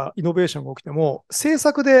いくらイノベーションが起きても、政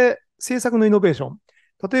策のイノベーション。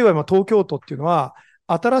例えば今、東京都っていうのは、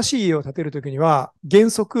新しい家を建てるときには、原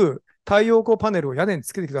則、太陽光パネルを屋根に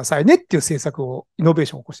つけてくださいねっていう政策を、イノベー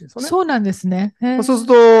ションを起こしてるんですよね。そうなんですね。そうする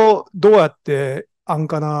と、どうやって安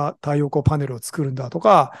価な太陽光パネルを作るんだと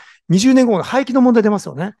か、20年後の廃棄の問題出ます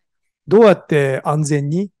よね。どうやって安全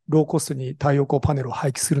にローコストに太陽光パネルを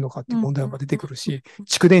廃棄するのかっていう問題も出てくるし、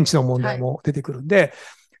蓄電池の問題も出てくるんで、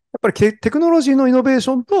やっぱりテクノロジーのイノベーシ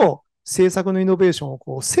ョンと政策のイノベーション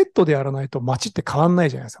をセットでやらないと街って変わんない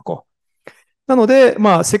じゃないですか。なので、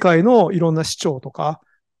世界のいろんな市長とか、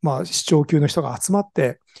市長級の人が集まっ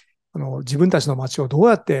て、自分たちの街をどう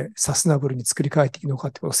やってサステナブルに作り変えていくのか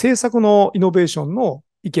っていう政策のイノベーションの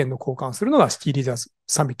意見の交換するのがシティリーダーズ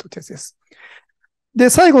サミットってやつです。で、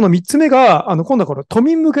最後の3つ目が、今度はこれ都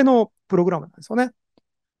民向けのプログラムなんですよね。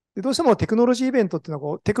で、どうしてもテクノロジーイベントっていうの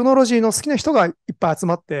はテクノロジーの好きな人がいっぱい集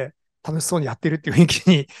まって楽しそうにやってるっていう雰囲気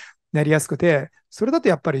になりやすくて、それだと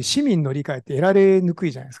やっぱり市民の理解って得られにく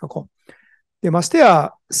いじゃないですか、で、まして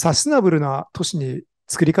やサステナブルな都市に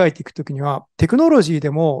作り変えていくときには、テクノロジーで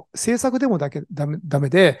も政策でもダメ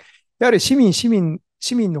で、やはり市民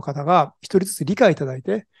の方が一人ずつ理解いただい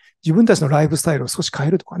て、自分たちのライフスタイルを少し変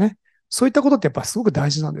えるとかね、そういったことってやっぱすごく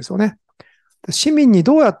大事なんですよね。市民に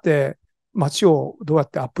どうやって街をどうやっ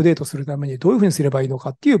てアップデートするためにどういうふうにすればいいのか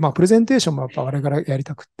っていう、プレゼンテーションもやっぱ我々やり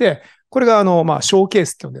たくって、これがショーケース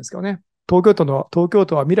って言うんですけどね。東京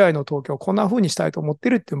都は未来の東京をこんな風にしたいと思って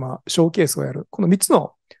るっていう、ショーケースをやる。この3つ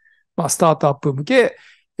の、スタートアップ向け、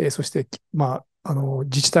そして、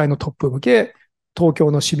自治体のトップ向け、東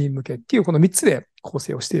京の市民向けっていう、この3つで構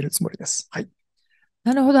成をしているつもりです。はい。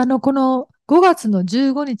なるほど。この5月の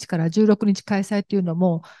15日から16日開催っていうの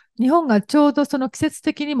も、日本がちょうどその季節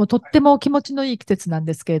的にもとっても気持ちのいい季節なん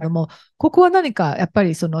ですけれども、ここは何かやっぱ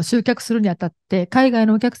りその集客するにあたって、海外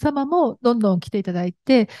のお客様もどんどん来ていただい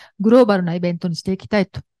て、グローバルなイベントにしていきたい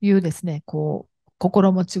というですね、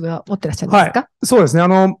心持ちが持ってらっしゃるんですか？はい、そうですね。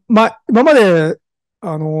今まで、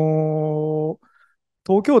東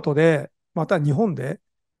京都で、また日本で、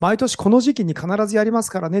毎年この時期に必ずやりま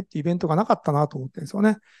すからねっていうイベントがなかったなと思ってるんですよ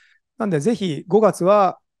ね。なんでぜひ5月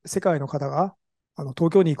は世界の方が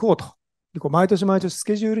東京に行こうと。毎年ス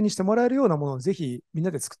ケジュールにしてもらえるようなものをぜひみんな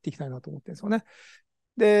で作っていきたいなと思ってるんですよね。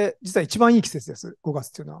で、実は一番いい季節です。5月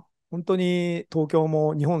っていうのは。本当に東京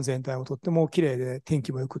も日本全体もとっても綺麗で天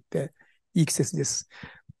気も良くっていい季節です。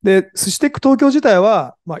で、寿司テック東京自体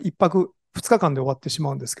は1泊2日間で終わってしま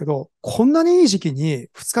うんですけど、こんなにいい時期に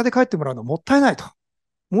2日で帰ってもらうのはもったいないと。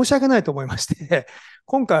申し訳ないと思いまして、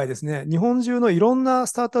今回はですね、日本中のいろんな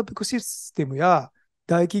スタートアップエコシステムや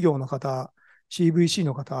大企業の方、CVC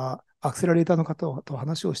の方、アクセラレーターの方と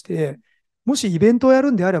話をして、もしイベントをや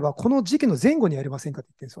るんであれば、この時期の前後にやりませんかって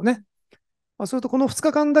言ってるんですよね。それとこの2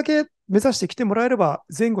日間だけ目指して来てもらえれば、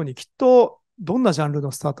前後にきっとどんなジャンル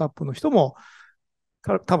のスタートアップの人も、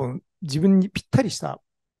多分自分にぴったりした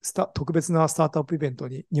特別なスタートアップイベント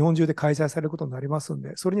に日本中で開催されることになりますん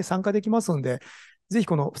で、それに参加できますんで、ぜひ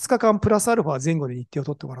この2日間プラスアルファ前後で日程を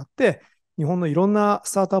取ってもらって、日本のいろんな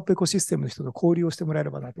スタートアップエコシステムの人と交流をしてもらえれ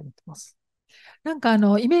ばなと思ってます。なんかイ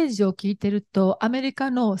メージを聞いてると、アメリカ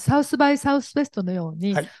のサウスバイサウスウェストのよう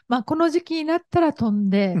に、はい、この時期になったら飛ん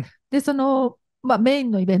で、で、メイ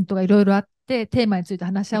ンのイベントがいろいろあって、テーマについて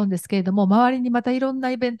話し合うんですけれども、周りにまたいろんな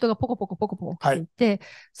イベントがポコポコポコポコ起きていて、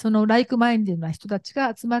ライクマインディな人たち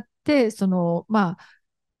が集まって、そ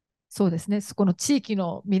うですね、この地域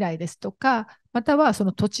の未来ですとか、またはそ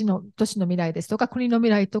の都市の未来ですとか、国の未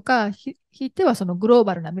来とか、ひいてはそのグロー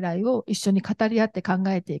バルな未来を一緒に語り合って考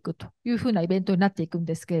えていくというふうなイベントになっていくん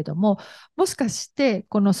ですけれども、もしかして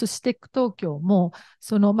この寿司テック東京も、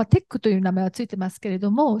テックという名前はついてますけれ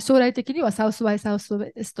ども、将来的にはサウスバイサウスウ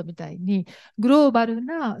ェストみたいに、グローバル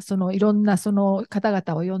ないろんな方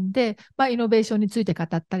々を呼んで、イノベーションについて語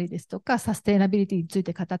ったりですとか、サステイナビリティについ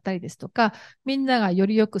て語ったりですとか、みんながよ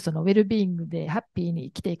りよくウェルビーイングでハッピーに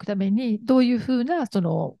生きていくために、どういうふうな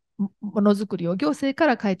ものづくりを行政か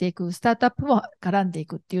ら変えていく、スタートアップも絡んでい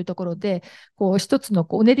くっていうところで、一つの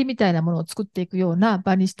うねりみたいなものを作っていくような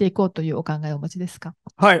場にしていこうというお考えをお持ちですか？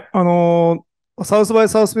はい。サウスバイ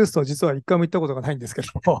サウスウェストは実は一回も行ったことがないんですけど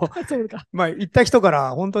そうか。行った人か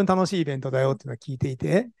ら本当に楽しいイベントだよっていうのは聞いてい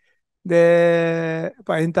て、で、やっ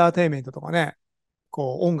ぱエンターテインメントとかね、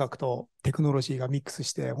音楽とテクノロジーがミックス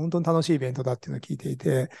して本当に楽しいイベントだっていうのを聞いてい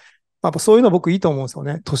て、やっぱそういうの僕いいと思うんですよ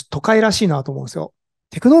ね。都会らしいなと思うんですよ。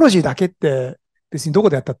テクノロジーだけって別にどこ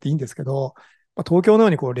でやったっていいんですけど、東京のよ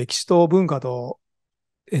うに歴史と文化と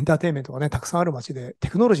エンターテインメントがね、たくさんある街でテ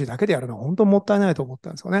クノロジーだけでやるのは本当にもったいないと思った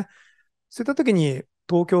んですよね。そういった時に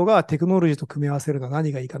東京がテクノロジーと組み合わせるのは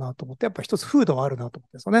何がいいかなと思って、やっぱ一つ風土はあるなと思っ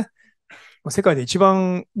てですよね。世界で一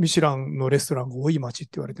番ミシュランのレストランが多い街っ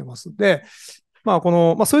て言われてますんで、そうい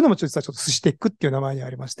うのも実はちょっと寿司テックっていう名前にあ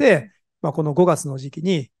りまして、この5月の時期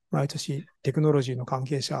に毎年テクノロジーの関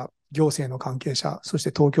係者、行政の関係者、そし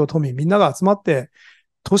て東京都民みんなが集まって、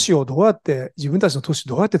自分たちの都市を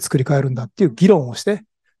どうやって作り変えるんだっていう議論をして、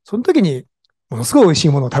その時にものすごい美味しい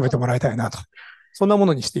ものを食べてもらいたいなと。そんなも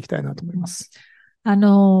のにしていきたいなと思います。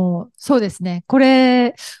そうですね。こ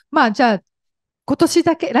れ、じゃあ、今年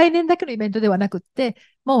だけ、来年だけのイベントではなくって、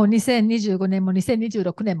もう2025年も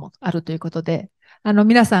2026年もあるということで、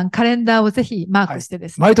皆さんカレンダーをぜひマークしてで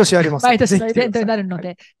すね。毎年あります。毎年のイベントになるの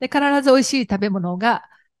で、で、必ず美味しい食べ物が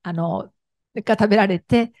食べられ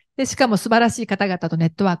て、で、しかも素晴らしい方々とネ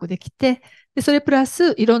ットワークできて、で、それプラ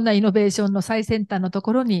スいろんなイノベーションの最先端のと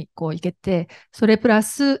ころに行けて、それプラ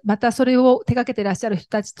スまたそれを手掛けていらっしゃる人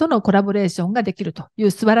たちとのコラボレーションができるとい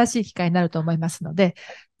う素晴らしい機会になると思いますので、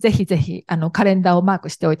ぜひぜひカレンダーをマーク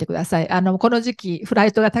しておいてください。この時期フラ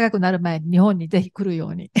イトが高くなる前に日本にぜひ来るよ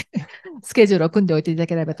うにスケジュールを組んでおいていただ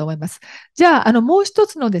ければと思います。じゃあ、もう一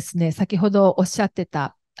つのですね、先ほどおっしゃって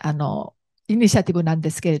たイニシアティブなんで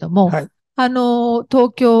すけれども、はい、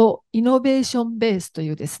東京イノベーションベースとい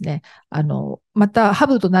うですね、またハ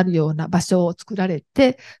ブとなるような場所を作られ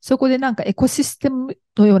て、そこでなんかエコシステム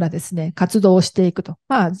のようなですね、活動をしていくと。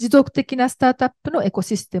持続的なスタートアップのエコ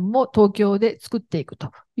システムを東京で作っていく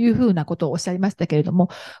というふうなことをおっしゃいましたけれども、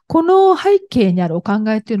この背景にあるお考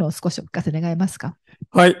えというのを少しお聞かせ願えますか？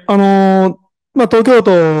はい。東京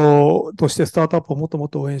都としてスタートアップをもっともっ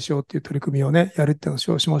と応援しようっていう取り組みをね、やるって話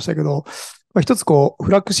をしましたけど、一つフ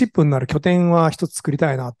ラッグシップになる拠点は一つ作り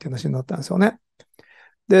たいなっていう話になったんですよね。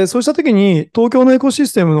で、そうしたときに東京のエコシ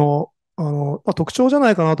ステムの、特徴じゃな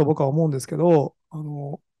いかなと僕は思うんですけど、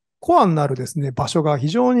コアになるですね、場所が非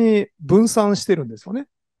常に分散してるんですよね。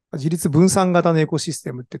自立分散型のエコシス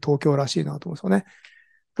テムって東京らしいなと思うんですよね。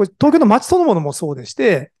これ東京の街そのものもそうでし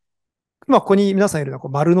て、ここに皆さんいるのは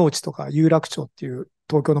丸の内とか有楽町っていう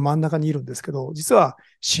東京の真ん中にいるんですけど、実は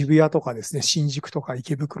渋谷とかですね、新宿とか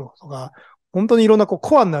池袋とか、本当にいろんな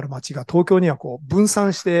コアになる街が東京には分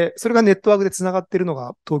散して、それがネットワークで繋がっているの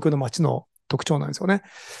が東京の街の特徴なんですよね。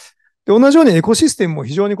で、同じようにエコシステムも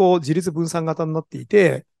非常に自立分散型になってい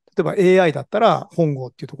て、例えば AI だったら本郷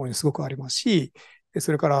っていうところにすごくありますし、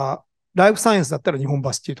それからライフサイエンスだったら日本橋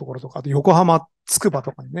っていうところとか、あと横浜、つくば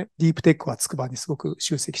とかにね、ディープテックはつくばにすごく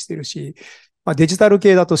集積しているし、デジタル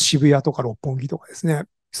系だと渋谷とか六本木とかですね、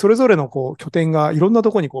それぞれの拠点がいろんな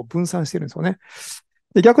ところに分散してるんですよね。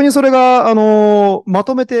で、逆にそれが、ま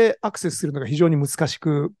とめてアクセスするのが非常に難し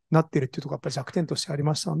くなっているっていうところがやっぱり弱点としてあり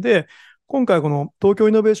ましたんで、今回この東京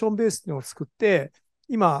イノベーションベースっていうのを作って、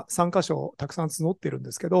今3カ所たくさん募ってるん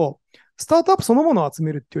ですけど、スタートアップそのものを集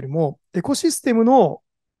めるっていうよりも、エコシステムの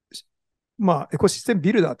エコシステム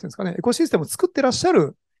ビルダーっていうんですかね、エコシステムを作ってらっしゃ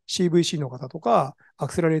る CVC の方とか、ア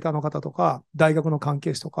クセラレーターの方とか、大学の関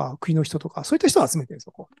係者とか、国の人とか、そういった人を集めてるんです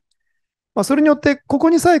よ、ここ。まあ、それによって、ここ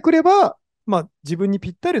にさえ来れば、まあ、自分にぴ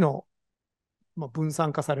ったりの、まあ、分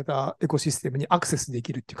散化されたエコシステムにアクセスで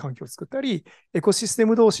きるっていう環境を作ったり、エコシステ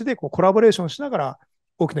ム同士でこうコラボレーションしながら、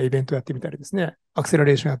大きなイベントをやってみたりですね、アクセラ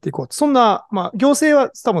レーションやっていこう。そんな、まあ、行政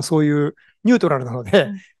は多分そういうニュートラルなの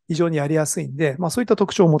で、非常にやりやすいんで、まあ、そういった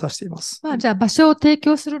特徴を持たせています。まあ、じゃあ場所を提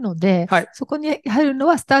供するので、はい、そこに入るの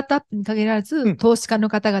はスタートアップに限らず、投資家の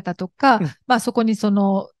方々とか、まあ、そこにそ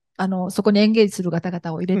こにエンゲージする方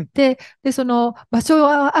々を入れて、で、その場所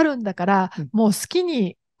はあるんだから、もう好き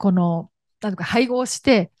に、なんか配合し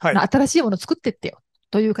て、新しいものを作ってってよ、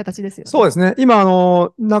という形ですよね。そうですね。今、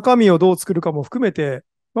中身をどう作るかも含めて、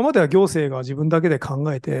今までは行政が自分だけで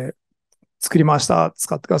考えて、作りました、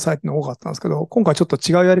使ってくださいっていうのが多かったんですけど、今回ちょっと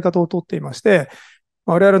違うやり方をとっていまして、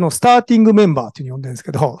我々のスターティングメンバーっていうふうに呼んでるんです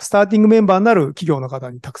けど、スターティングメンバーになる企業の方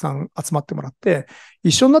にたくさん集まってもらって、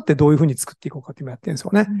一緒になってどういうふうに作っていこうかっていうのをやってるんです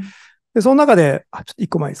よね。で、その中で、ちょっと一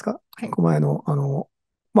個前ですか、一個前の、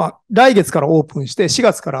まあ、来月からオープンして、4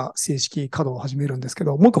月から正式稼働を始めるんですけ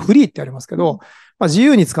ど、もう一個フリーってありますけど、まあ、自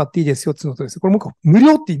由に使っていいですよっていうのとですね、これもう一個無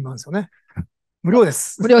料って意味なんですよね。無料で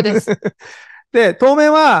す。無料です。で、当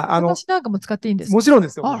面は、私なんかも使っていいんですか？もちろんで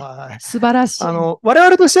すよ。はい、素晴らしい。我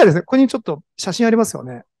々としてはですね、ここにちょっと写真ありますよ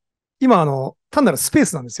ね。今、単なるスペー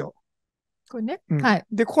スなんですよ。これね。はい。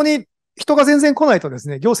で、ここに人が全然来ないとです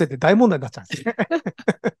ね、行政って大問題になっちゃうんですね。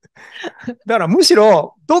だからむし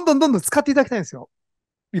ろ、どんどん使っていただきたいんですよ。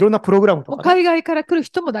いろんなプログラムとか、ね。海外から来る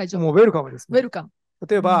人も大丈夫。もうウェルカムです、ね。ウェルカム。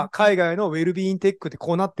例えば、海外のウェルビーインテックって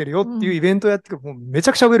こうなってるよっていうイベントをやってくる、もうめち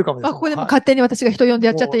ゃくちゃウェルカムです。ここでも勝手に私が人呼んで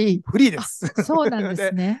やっちゃっていい？フリーです。そうなんで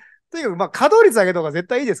すね。とにかく、まあ、稼働率上げた方が絶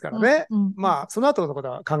対いいですからね。まあ、その後のこと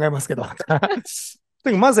は考えますけど。とにか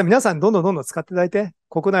くまずは皆さんどんどん使っていただいて、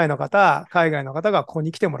国内の方、海外の方がここ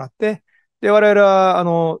に来てもらって、で、我々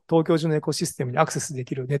は、東京中のエコシステムにアクセスで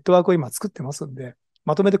きるネットワークを今作ってますんで、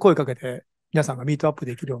まとめて声かけて、皆さんがミートアップ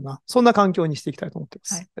できるような、そんな環境にしていきたいと思ってい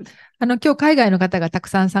ます。今日海外の方がたく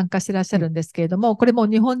さん参加していらっしゃるんですけれども、これも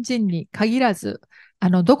日本人に限らず、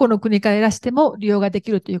どこの国からいらしても利用がで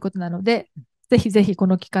きるということなので、ぜひぜひこ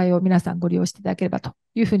の機会を皆さんご利用していただければと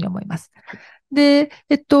いうふうに思います。で、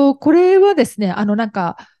これはですね、なん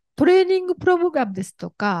かトレーニングプログラムですと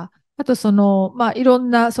か、あとまあ、いろん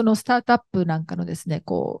なスタートアップなんかのですね、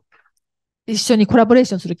一緒にコラボレー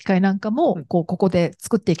ションする機会なんかも、ここで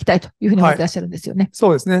作っていきたいというふうに思っていらっしゃるんですよね。そ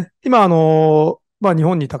うですね。今、まあ、日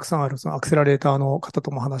本にたくさんあるそのアクセラレーターの方と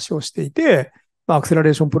も話をしていて、まあ、アクセラレ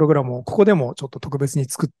ーションプログラムをここでもちょっと特別に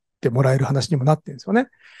作ってもらえる話にもなってるんですよね。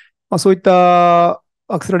まあ、そういった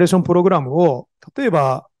アクセラレーションプログラムを、例え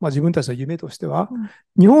ば、まあ、自分たちの夢としては、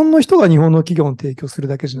日本の人が日本の企業に提供する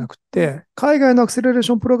だけじゃなくて、海外のアクセラレー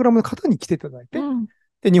ションプログラムの方に来ていただいて、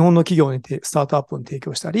で、日本の企業にスタートアップに提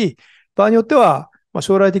供したり、場合によっては、まあ、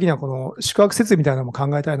将来的にはこの宿泊設備みたいなのも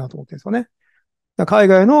考えたいなと思ってるんですよね。海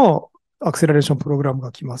外のアクセラレーションプログラム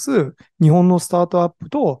が来ます。日本のスタートアップ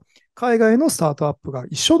と海外のスタートアップが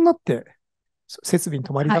一緒になって、設備に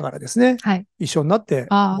泊まりながらですね、一緒になって、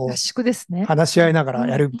合宿ですね。話し合いながら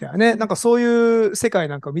やるみたいなね。なんかそういう世界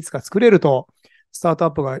なんかをいつか作れると、スタートア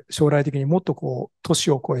ップが将来的にもっと都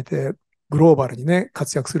市を超えて、グローバルにね、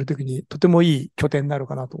活躍するときにとてもいい拠点になる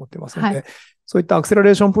かなと思ってますので、そういったアクセラ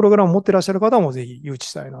レーションプログラムを持っていらっしゃる方もぜひ誘致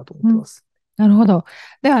したいなと思ってます。なるほど。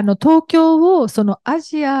で、東京をア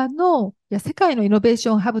ジアの、世界のイノベーシ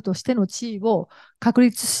ョンハブとしての地位を確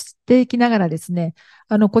立していきながらですね、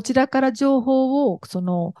こちらから情報を、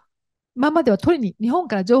今までは日本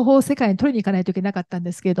から情報を世界に取りに行かないといけなかったん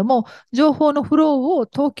ですけれども、情報のフローを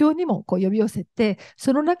東京にも呼び寄せて、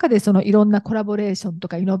その中でいろんなコラボレーションと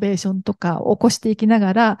かイノベーションとかを起こしていきな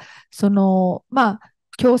がら、まあ、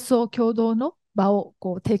競争共同の場を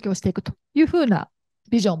提供していくというふうな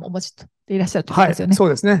ビジョンもお持ちでいらっしゃるということですよね。そう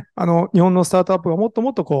ですね。日本のスタートアップがもっと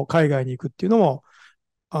もっと海外に行くっていうのも、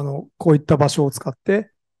こういった場所を使っ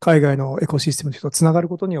て、海外のエコシステムとつながる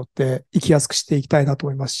ことによって生きやすくしていきたいなと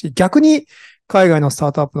思いますし、逆に海外のスタ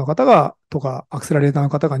ートアップの方とかアクセラレーターの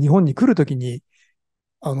方が日本に来るときに、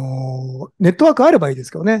ネットワークあればいいで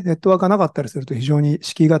すけどね、ネットワークがなかったりすると非常に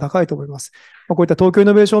敷居が高いと思います。こういった東京イ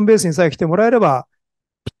ノベーションベースにさえ来てもらえれば、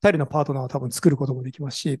ぴったりのパートナーを多分作ることもできま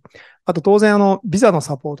すし、あと当然ビザの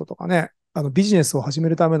サポートとかね、ビジネスを始め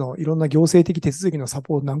るためのいろんな行政的手続きのサ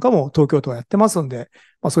ポートなんかも東京都はやってますんで、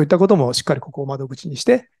まあ、そういったこともしっかりここを窓口にし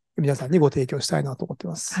て皆さんにご提供したいなと思ってい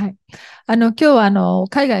ます。はい。今日は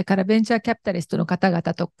海外からベンチャーキャピタリストの方々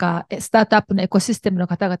とか、スタートアップのエコシステムの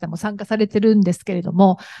方々も参加されてるんですけれど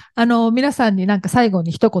も、皆さんになんか最後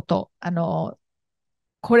に一言、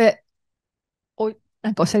これ、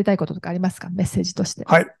なんかおっしゃりたいこととかありますか？メッセージとして。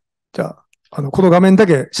はい。じゃあ、この画面だ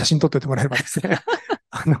け写真撮っておいてもらえればですね。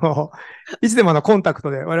いつでもコンタク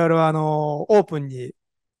トで我々はオープンに、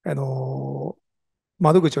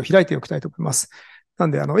窓口を開いておきたいと思います。な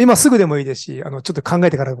んで、今すぐでもいいですし、ちょっと考え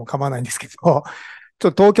てからでも構わないんですけど、ちょっ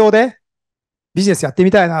と東京でビジネスやって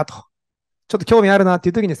みたいなと、ちょっと興味あるなって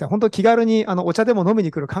いう時にですね、本当気軽にお茶でも飲み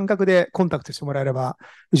に来る感覚でコンタクトしてもらえれば、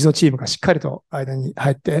うちのチームがしっかりと間に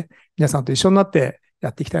入って、皆さんと一緒になってや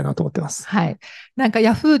っていきたいなと思ってます。はい。なんか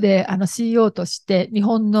ヤフーでCEO として日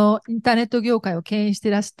本のインターネット業界を牽引して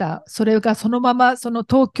らした、それがそのままその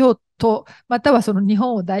東京都、またはその日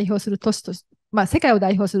本を代表する都市として、世界を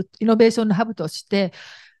代表するイノベーションのハブとして、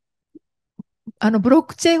ブロッ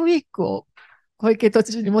クチェーンウィークを小池都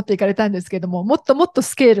知事に持っていかれたんですけども、もっともっと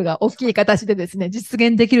スケールが大きい形でですね、実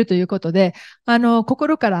現できるということで、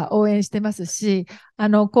心から応援してますし、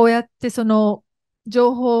こうやってその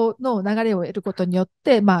情報の流れを得ることによっ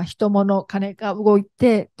て、人物、金が動い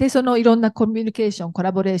て、で、そのいろんなコミュニケーション、コ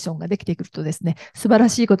ラボレーションができてくるとですね、素晴ら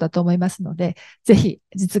しいことだと思いますので、ぜひ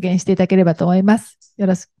実現していただければと思います。よ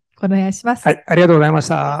ろしくお願いします。はい、ありがとうございまし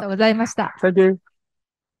た。ありがとうございました。Thank you.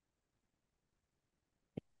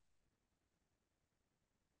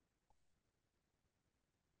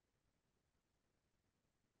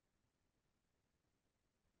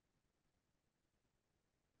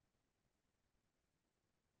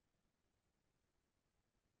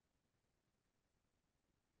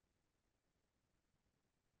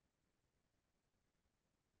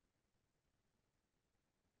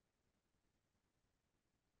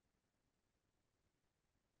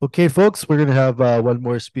 Okay, folks, we're going to have one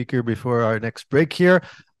more speaker before our next break here.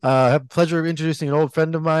 I have the pleasure of introducing an old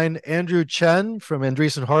friend of mine, Andrew Chen from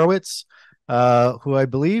Andreessen Horowitz, who I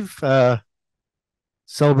believe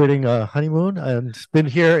celebrating a honeymoon and been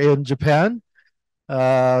here in Japan,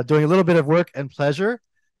 doing a little bit of work and pleasure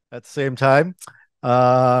at the same time.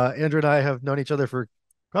 Andrew and I have known each other for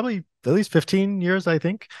probably at least 15 years, I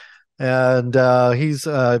think. And he's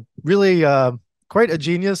really quite a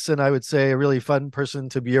genius and I would say a really fun person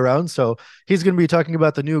to be around. So he's going to be talking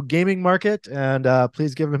about the new gaming market and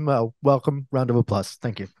please give him a welcome round of applause.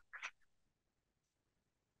 Thank you.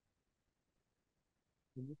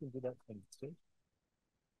 You can do that from the stage.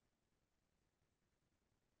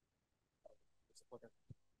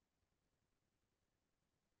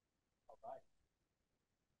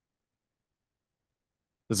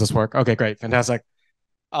 Does this work? Okay, great. Fantastic.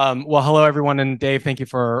 Well, hello everyone, and Dave, thank you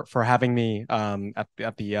for having me at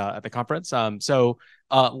the conference.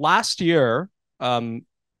 Last year,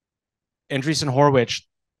 Andreessen Horowitz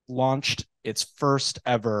launched its first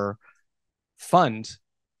ever fund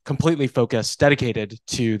completely focused, dedicated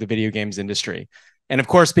to the video games industry. And of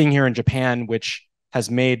course, being here in Japan, which has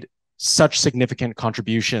made such significant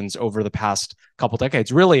contributions over the past couple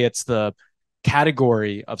decades, really it's the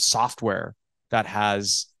category of software that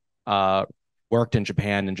has worked in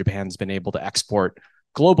Japan and Japan's been able to export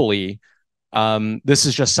globally. This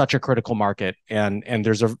is just such a critical market, and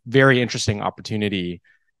there's a very interesting opportunity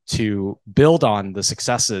to build on the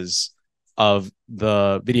successes of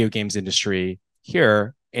the video games industry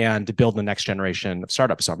here and to build the next generation of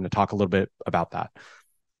startups. So I'm going to talk a little bit about that.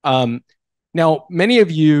 Now, many of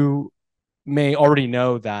you may already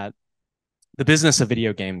know that the business of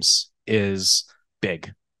video games is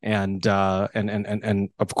big, and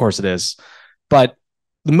of course it is. But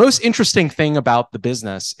the most interesting thing about the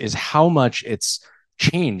business is how much it's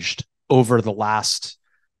changed over the last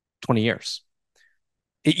 20 years.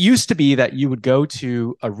 It used to be that you would go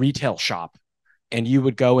to a retail shop and you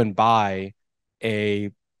would go and buy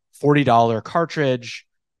a $40 cartridge,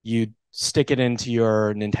 you'd stick it into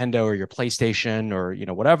your Nintendo or your PlayStation or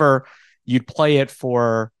whatever, you'd play it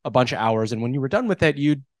for a bunch of hours, and when you were done with it,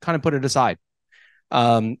 you'd kind of put it aside.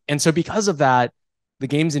 And so because of that, the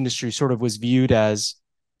games industry sort of was viewed as,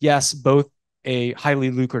 yes, both a highly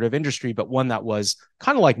lucrative industry, but one that was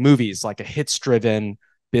kind of like movies, like a hits-driven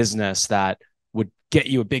business that would get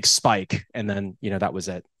you a big spike, and then, that was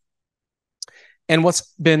it. And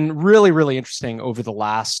what's been really, really interesting over the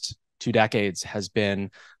last 2 decades has been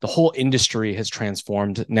the whole industry has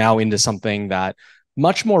transformed now into something that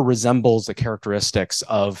much more resembles the characteristics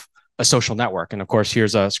of a social network. And of course,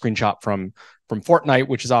 here's a screenshot from Fortnite,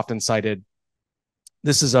 which is often cited.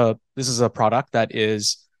 This is a product that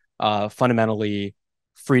is fundamentally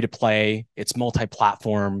free to play. It's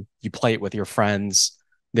multi-platform. You play it with your friends.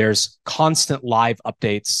 There's constant live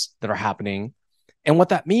updates that are happening. And what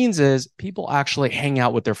that means is people actually hang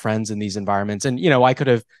out with their friends in these environments. And, I could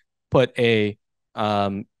have put a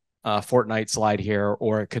Fortnite slide here,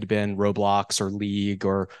 or it could have been Roblox or League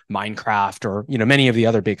or Minecraft or, many of the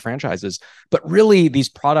other big franchises. But really, these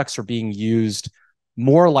products are being used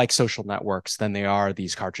more like social networks than they are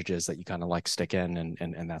these cartridges that you kind of like stick in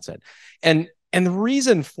and that's it. And the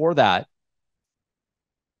reason for that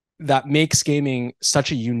makes gaming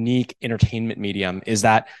such a unique entertainment medium is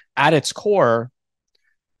that at its core,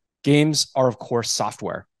 games are, of course,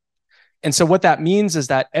 software. And so what that means is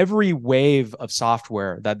that every wave of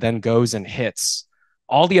software that then goes and hits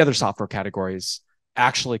all the other software categories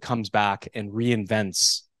actually comes back and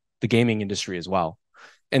reinvents the gaming industry as well.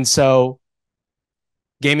 And so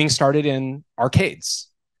gaming started in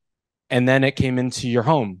arcades, and then it came into your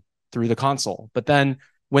home through the console. But then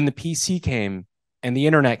when the PC came and the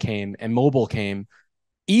internet came and mobile came,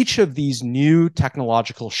 each of these new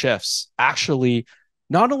technological shifts actually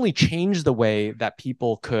not only changed the way that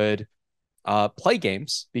people could play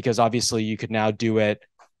games, because obviously you could now do it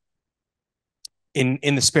in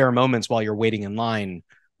the spare moments while you're waiting in line,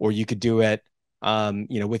 or you could do it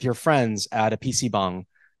with your friends at a PC bang.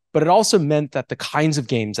 But it also meant that the kinds of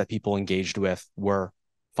games that people engaged with were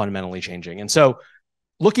fundamentally changing. And so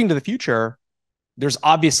looking to the future, there's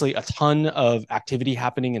obviously a ton of activity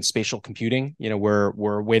happening in spatial computing.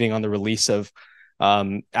 We're waiting on the release of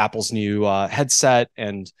Apple's new headset,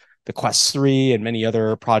 and the Quest 3 and many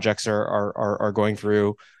other projects are going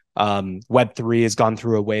through. Web3 has gone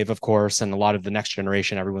through a wave, of course, and a lot of the next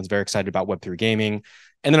generation, everyone's very excited about Web3 gaming.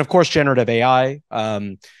 And then, of course, generative AI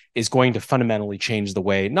is going to fundamentally change the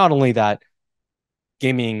way not only that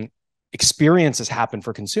gaming experiences happen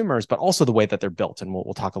for consumers, but also the way that they're built. And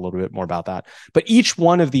we'll talk a little bit more about that. But each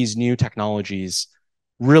one of these new technologies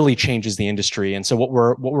really changes the industry. And so what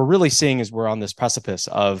we're really seeing is we're on this precipice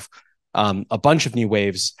of a bunch of new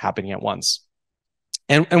waves happening at once.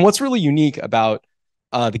 And what's really unique about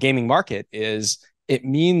the gaming market is it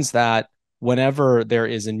means that whenever there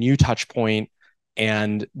is a new touch point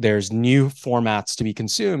and there's new formats to be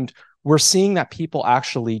consumed, we're seeing that people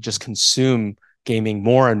actually just consume gaming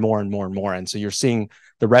more and more and more and more. And so you're seeing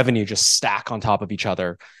the revenue just stack on top of each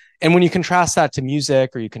other. And when you contrast that to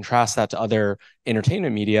music, or you contrast that to other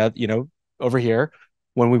entertainment media, over here,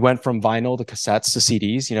 when we went from vinyl to cassettes to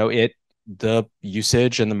CDs, the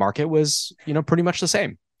usage and the market was, pretty much the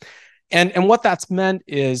same. And what that's meant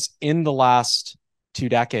is in the last 2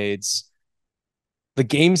 decades, the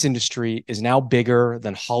games industry is now bigger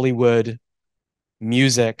than Hollywood,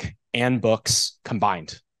 music, and books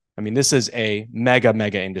combined. I mean, this is a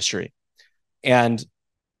mega industry. And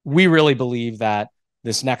we really believe that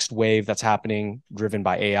this next wave that's happening, driven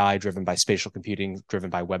by AI, driven by spatial computing, driven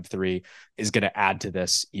by Web3, is going to add to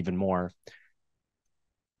this even more.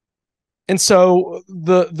 And so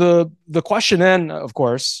the question then, of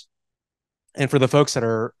course, and for the folks that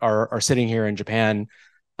are sitting here in Japan,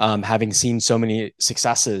 having seen so many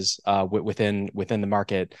successes within the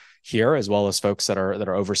market here, as well as folks that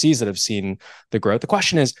are overseas that have seen the growth, the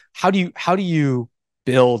question is, how do you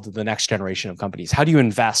build the next generation of companies? How do you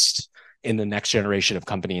invest in the next generation of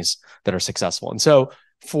companies that are successful? And so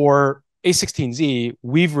for A16Z,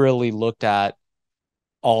 we've really looked at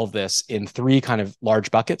all of this in 3 kind of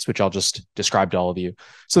large buckets, which I'll just describe to all of you.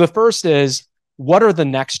 So the first is, what are the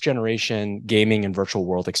next generation gaming and virtual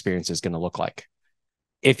world experiences going to look like?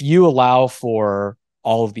 If you allow for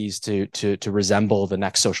all of these to resemble the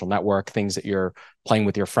next social network, things that you're playing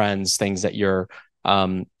with your friends, things that you're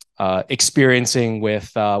experiencing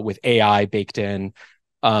with AI baked in,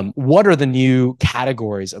 what are the new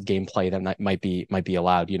categories of gameplay that might be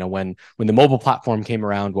allowed? When the mobile platform came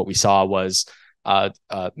around, what we saw was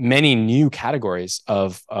many new categories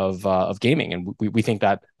of gaming, and we think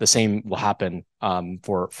that the same will happen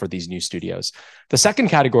for these new studios. The second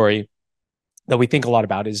category that we think a lot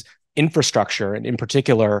about is infrastructure, and in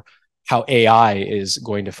particular, how AI is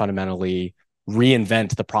going to fundamentally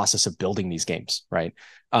reinvent the process of building these games, right?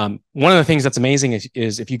 One of the things that's amazing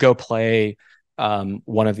is if you go play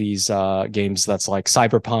one of these games that's like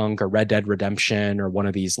Cyberpunk or Red Dead Redemption, or one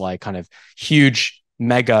of these like kind of huge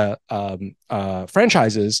mega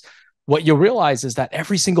franchises, what you'll realize is that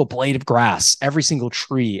every single blade of grass, every single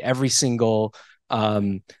tree, every single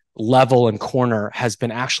level and corner has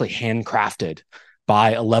been actually handcrafted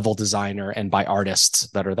by a level designer and by artists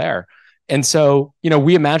that are there. And so,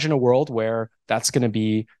 we imagine a world where that's going to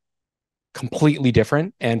be completely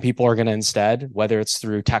different, and people are going to instead, whether it's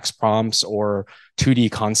through text prompts or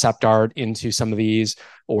 2D concept art into some of these,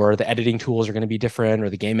 or the editing tools are going to be different, or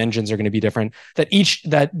the game engines are going to be different, that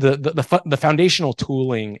the foundational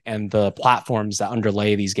tooling and the platforms that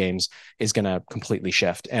underlay these games is going to completely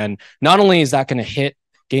shift. And not only is that going to hit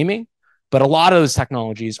gaming, but a lot of those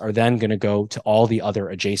technologies are then going to go to all the other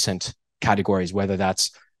adjacent categories, whether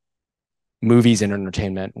that's movies and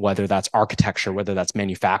entertainment, whether that's architecture, whether that's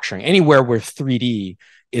manufacturing, anywhere where 3D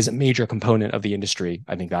is a major component of the industry.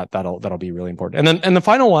 I think that'll be really important. And the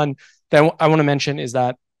final one that I want to mention is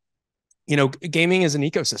that, you know, gaming is an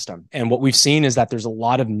ecosystem, and what we've seen is that there's a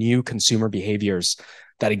lot of new consumer behaviors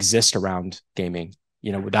that exist around gaming.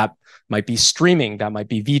 You know, that might be streaming, that might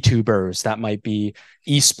be VTubers, that might be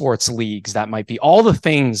esports leagues, that might be all the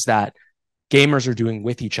things that gamers are doing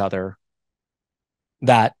with each other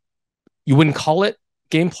that you wouldn't call it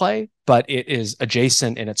gameplay, but it is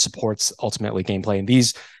adjacent and it supports ultimately gameplay. And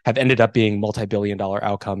these have ended up being multi-billion-dollar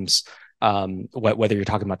outcomes, whether you're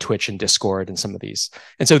talking about Twitch and Discord and some of these.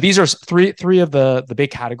 And so these are three of the big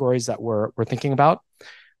categories that we're thinking about.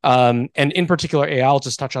 And in particular, AI, I'll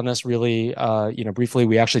just touch on this really, briefly.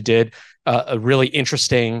 We actually did a really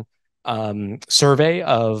interesting survey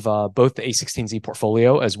of both the A16Z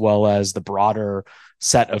portfolio as well as the broader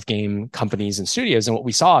set of game companies and studios. And what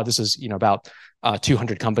we saw, this is, about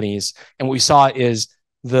 200 companies. And what we saw is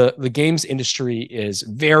the games industry is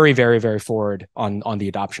very, very, very forward on the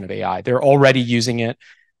adoption of AI. They're already using it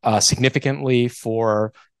significantly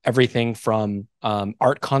for everything from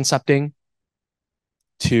art concepting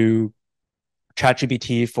to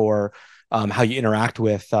ChatGPT for how you interact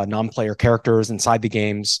with non-player characters inside the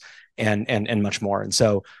games and much more. And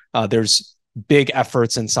so there's big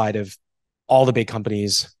efforts inside of all the big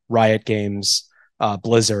companies, Riot Games,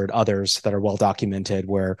 Blizzard, others that are well documented,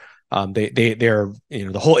 where they're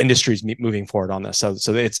the whole industry is moving forward on this. So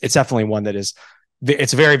it's definitely one that it's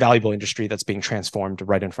a very valuable industry that's being transformed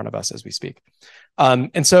right in front of us as we speak.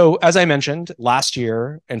 And so, as I mentioned, last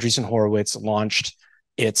year, Andreessen Horowitz launched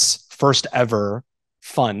its first ever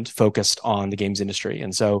fund focused on the games industry.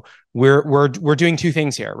 And so we're doing two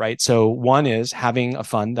things here, right? So one is having a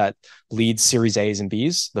fund that leads Series A's and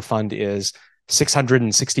B's. The fund is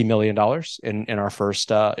 $660 million in our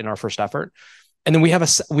first effort. And then we have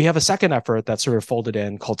a second effort that's sort of folded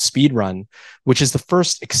in called Speedrun, which is the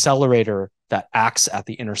first accelerator that acts at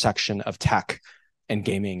the intersection of tech and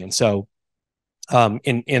gaming. And so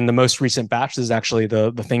in the most recent batch, this is actually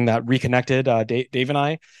the thing that reconnected Dave and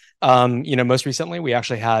I. Most recently, we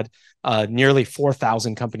actually had nearly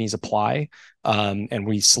 4,000 companies apply, and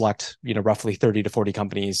we select roughly 30 to 40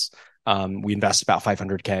 companies. We invest about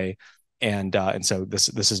 500K, and so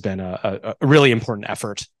this has been a really important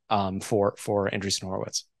effort for Andreessen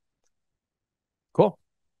Horowitz. Cool.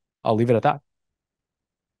 I'll leave it at that.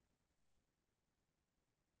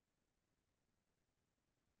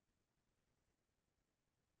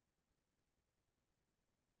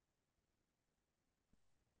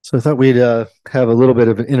 So I thought we'd have a little bit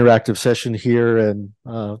of an interactive session here and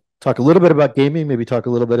talk a little bit about gaming, maybe talk a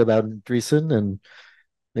little bit about Andreessen, and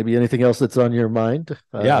maybe anything else that's on your mind.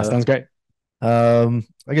 Yeah, sounds great. I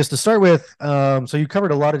guess to start with, so you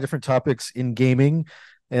covered a lot of different topics in gaming,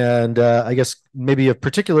 and I guess maybe of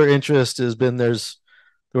particular interest has been there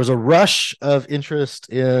was a rush of interest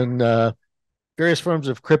in various forms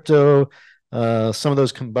of crypto, some of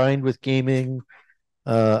those combined with gaming.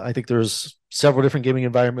 I think there's several different gaming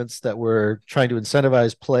environments that were trying to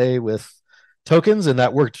incentivize play with tokens, and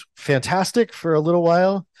that worked fantastic for a little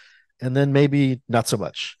while, and then maybe not so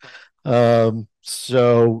much.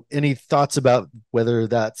 So any thoughts about whether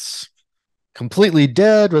that's completely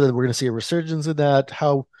dead, whether we're going to see a resurgence in that?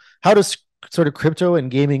 How does sort of crypto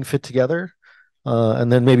and gaming fit together?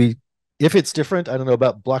 And then maybe if it's different, I don't know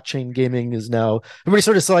about blockchain gaming is now, everybody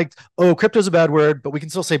sort of like, oh, crypto's a bad word, but we can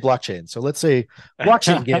still say blockchain. So let's say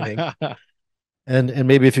blockchain gaming. And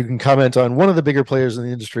maybe if you can comment on one of the bigger players in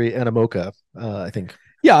the industry, Animoca, I think.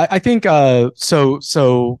 Yeah, I think so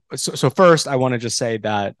first I want to just say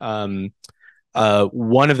that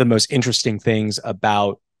one of the most interesting things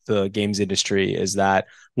about the games industry is that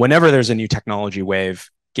whenever there's a new technology wave,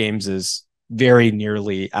 games is very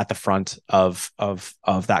nearly at the front of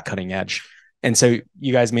that cutting edge. And so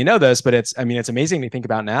you guys may know this, but it's amazing to think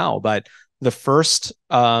about now, but the first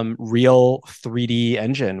real 3D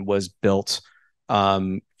engine was built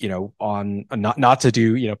on not to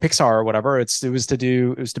do Pixar or whatever. It was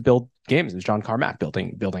to build games. It was John Carmack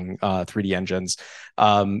building 3D engines.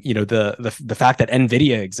 The fact that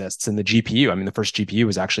NVIDIA exists in the GPU. The first GPU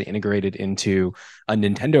was actually integrated into a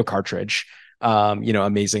Nintendo cartridge.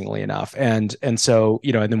 Amazingly enough, and so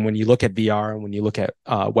and then when you look at VR and when you look at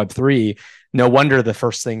Web3, no wonder the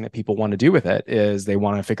first thing that people want to do with it is they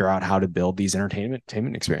want to figure out how to build these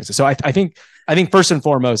entertainment experiences. So I think first and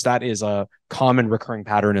foremost that is a common recurring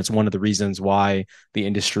pattern. It's one of the reasons why the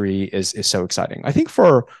industry is so exciting. I think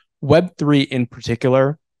for Web3 in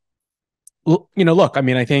particular,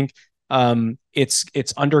 I think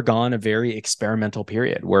it's undergone a very experimental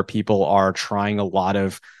period where people are trying a lot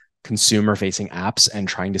of consumer facing apps and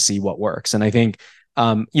trying to see what works. And I think,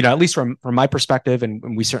 at least from my perspective,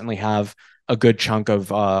 and we certainly have a good chunk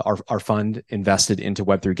of our fund invested into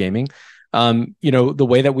Web3 gaming. The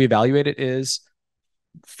way that we evaluate it is,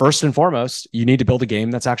 first and foremost, you need to build a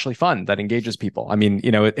game that's actually fun, that engages people. I mean,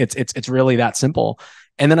 it's really that simple.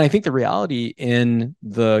 And then I think the reality in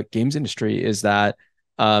the games industry is that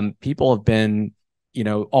people have been,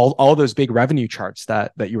 all those big revenue charts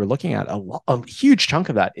that you were looking at, a huge chunk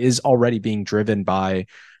of that is already being driven by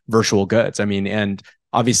virtual goods. I mean, and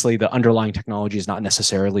obviously the underlying technology is not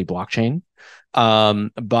necessarily blockchain,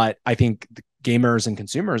 but I think gamers and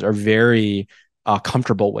consumers are very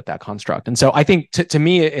comfortable with that construct. And so I think to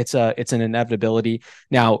me, it's an inevitability.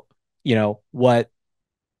 Now, what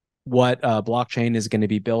blockchain is going to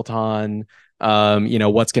be built on,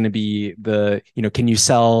 what's going to be can you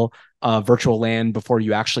sell virtual land before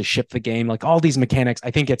you actually ship the game? Like all these mechanics,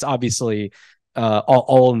 I think it's obviously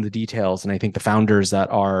all in the details. And I think the founders that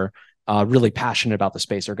are really passionate about the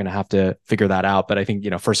space are going to have to figure that out. But I think,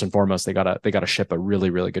 first and foremost, they gotta ship a really,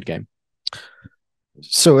 really good game.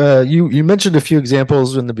 So you mentioned a few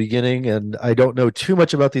examples in the beginning, and I don't know too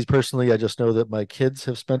much about these personally. I just know that my kids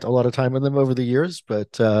have spent a lot of time on them over the years.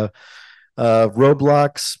 But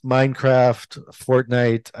Roblox, Minecraft,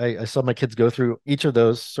 Fortnite, I saw my kids go through each of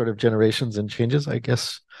those sort of generations and changes. I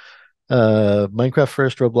guess Minecraft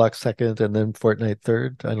first, Roblox second, and then Fortnite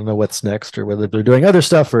third. I don't know what's next or whether they're doing other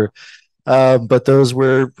stuff or. But those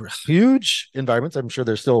were huge environments. I'm sure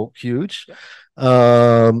they're still huge.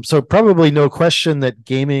 Yeah. So probably no question that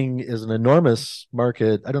gaming is an enormous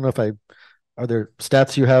market. I don't know if are there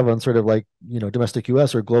stats you have on sort of like, domestic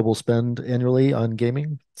US or global spend annually on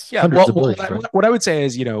gaming? It's hundreds of billions, right? What I would say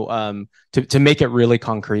is, to make it really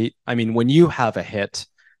concrete, I mean, when you have a hit,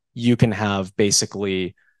 you can have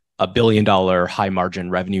basically $1 billion high margin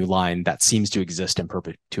revenue line that seems to exist in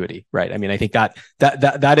perpetuity, right? I mean, I think that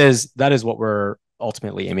is what we're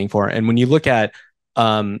ultimately aiming for. And when you look at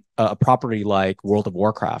a property like World of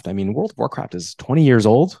Warcraft, I mean, World of Warcraft is 20 years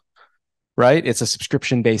old, right? It's a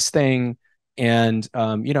subscription-based thing, and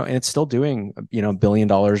and it's still doing $1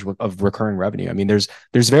 billion of recurring revenue. I mean, there's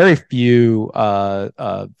very few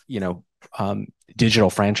digital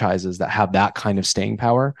franchises that have that kind of staying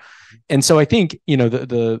power. And so I think,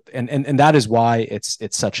 and that is why it's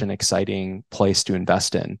such an exciting place to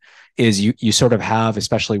invest in, is you sort of have,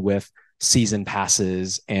 especially with season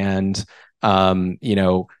passes and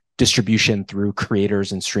distribution through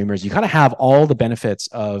creators and streamers, you kind of have all the benefits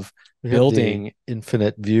of building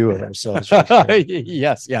infinite view of ourselves.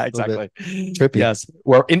 Yes, yeah, exactly. Trippy. Yes,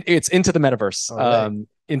 it's into the metaverse. Right.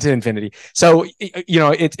 Into infinity. So,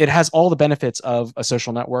 it has all the benefits of a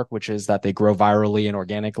social network, which is that they grow virally and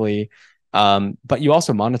organically. But you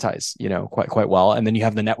also monetize, quite well. And then you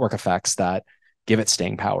have the network effects that give it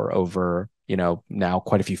staying power over, now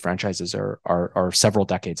quite a few franchises are several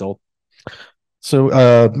decades old.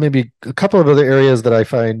 So maybe a couple of other areas that I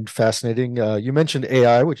find fascinating. You mentioned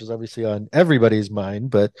AI, which is obviously on everybody's mind,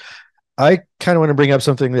 but I kind of want to bring up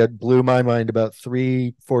something that blew my mind about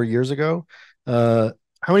 3-4 years ago.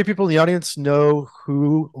 How many people in the audience know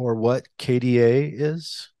who or what KDA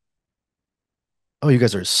is? Oh, you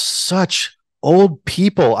guys are such old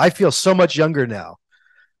people. I feel so much younger now.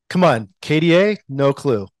 Come on, KDA? No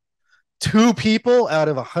clue. 2 people out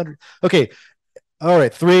of 100. Okay. All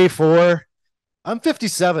right. 3, 4. I'm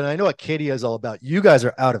 57. I know what KDA is all about. You guys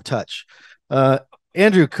are out of touch.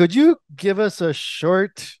 Andrew, could you give us a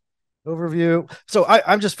short overview? So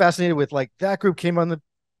I'm just fascinated with, like, that group came on the,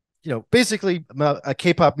 basically a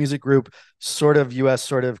K-pop music group, sort of US,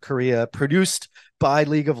 sort of Korea, produced by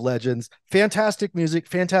League of Legends. Fantastic music,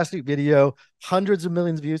 fantastic video, hundreds of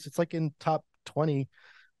millions of views. It's like in top 20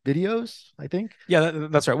 videos, I think. Yeah,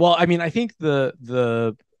 that's right. Well, I mean, I think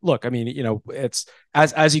the look, I mean, it's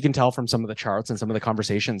as you can tell from some of the charts and some of the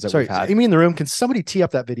conversations that we've had. Amy in the room, can somebody tee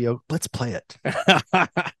up that video? Let's play it.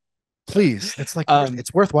 Please. It's like,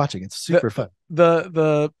 it's worth watching. It's super fun.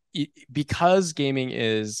 Because gaming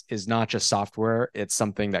is not just software, it's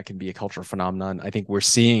something that can be a cultural phenomenon. I think we're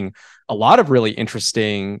seeing a lot of really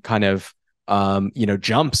interesting kind of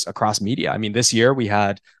jumps across media. I mean, this year we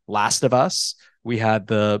had Last of Us, we had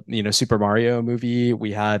the Super Mario movie,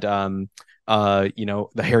 we had the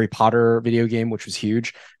Harry Potter video game, which was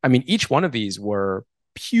huge. I mean, each one of these were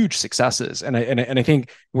huge successes, and I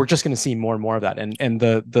think we're just going to see more and more of that. And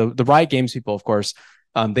the Riot Games people, of course,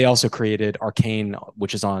 they also created Arcane,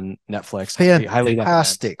 which is on Netflix.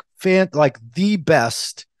 Fantastic, like the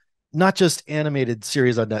best, not just animated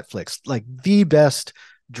series on Netflix, like the best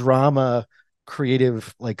drama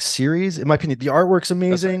creative like series. In my opinion, the artwork's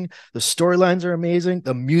amazing, the storylines are amazing,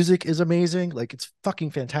 the music is amazing. Like it's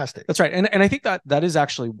fucking fantastic. That's right. And I think that is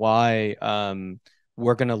actually why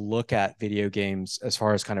we're going to look at video games as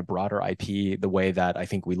far as kind of broader IP the way that I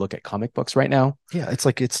think we look at comic books right now. Yeah, it's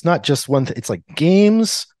like it's not just one thing. It's like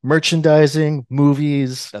games, merchandising,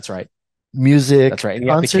 movies. That's right. Music. That's right. And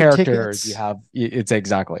you have the characters. You have it's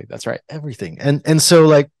exactly. That's right. Everything. And so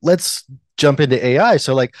like let's jump into AI.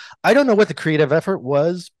 So like I don't know what the creative effort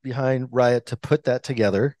was behind Riot to put that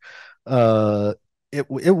together. It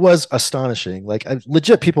was astonishing. Like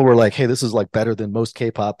legit people were like, hey, this is like better than most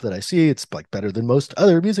K-pop that I see. It's like better than most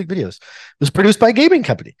other music videos. It was produced by a gaming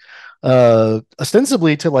company,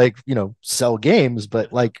 ostensibly to like, you know, sell games,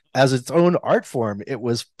 but like as its own art form, it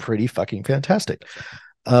was pretty fucking fantastic.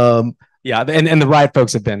 Yeah, and the Riot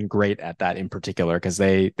folks have been great at that in particular because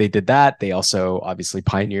they did that. They also obviously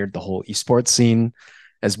pioneered the whole esports scene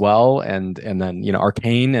as well, and then you know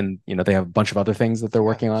Arcane, and you know they have a bunch of other things that they're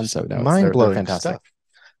working on. So no, mind-blowing fantastic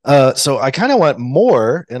stuff. So I kind of want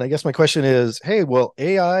more, and I guess my question is, hey, will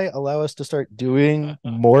AI allow us to start doing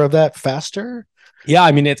more of that faster? Yeah,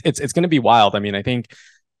 I mean it's going to be wild. I mean, I think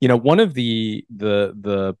you know one of the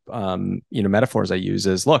you know metaphors I use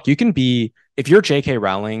is look, you can be if you're J.K.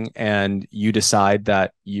 Rowling and you decide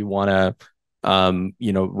that you want to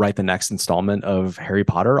you know write the next installment of Harry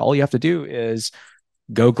Potter, all you have to do is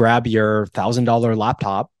go grab your $1,000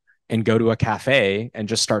 laptop and go to a cafe and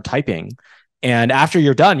just start typing. And after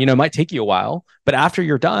you're done, you know, it might take you a while, but after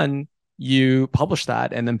you're done, you publish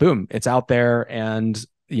that and then boom, it's out there and,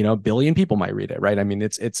 you know, a billion people might read it, right? I mean,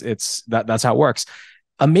 that's how it works.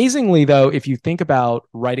 Amazingly though, if you think about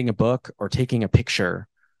writing a book or taking a picture,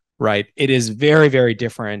 right, it is very, very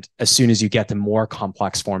different as soon as you get to more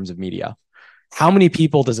complex forms of media. How many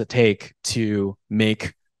people does it take to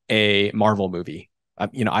make a Marvel movie?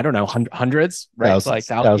 You know, I don't know, hundreds, right?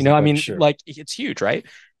 Thousands, you know, I mean, sure. like it's huge, right?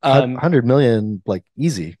 100 million, like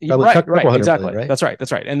easy. Probably right, exactly. Million, right?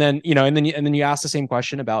 That's right. And then, you know, and then you ask the same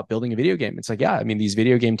question about building a video game. It's like, yeah, I mean, these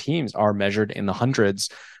video game teams are measured in the hundreds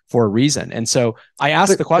for a reason. And so I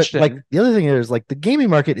asked the question. Like the other thing is like the gaming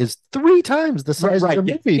market is 3 times the size of the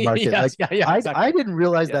movie market. Yes, like exactly. I didn't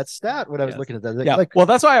realize that stat when I was looking at that. Yeah. Like, well,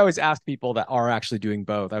 that's why I always ask people that are actually doing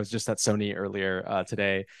both. I was just at Sony earlier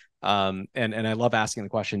today. And I love asking the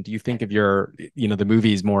question, do you think of your, you know, the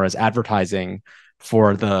movies more as advertising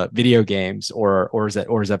for the video games or is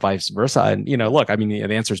that vice versa? And, you know, look, I mean,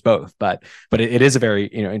 the answer is both, but it is a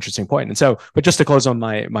very, you know, interesting point. And so, but just to close on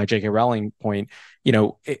my J.K. Rowling point, you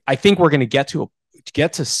know, I think we're going to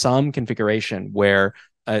get to some configuration where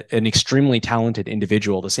an extremely talented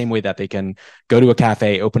individual, the same way that they can go to a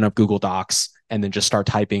cafe, open up Google Docs, and then just start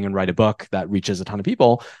typing and write a book that reaches a ton of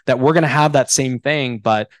people, that we're going to have that same thing,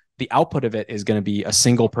 but the output of it is going to be a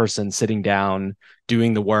single person sitting down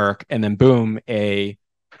doing the work, and then boom, a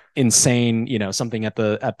insane, you know, something at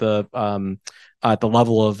the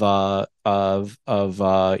level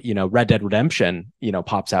of you know, Red Dead Redemption, you know,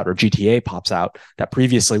 pops out, or GTA pops out, that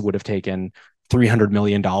previously would have taken $300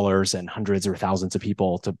 million and hundreds or thousands of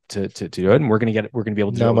people to do it, and we're going to be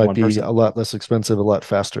able to do it with one person. A lot less expensive, a lot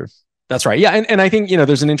faster. That's right. Yeah, and I think, you know,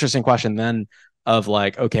 there's an interesting question then of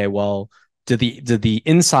like, okay, well, do the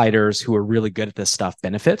insiders who are really good at this stuff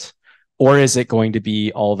benefit, or is it going to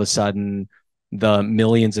be all of a sudden the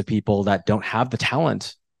millions of people that don't have the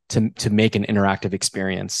talent to make an interactive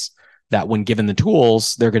experience, that when given the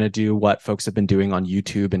tools, they're going to do what folks have been doing on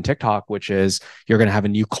YouTube and TikTok, which is you're going to have a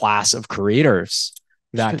new class of creators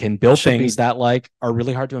that can build things that like are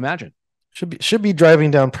really hard to imagine. Should be driving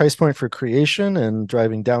down price point for creation and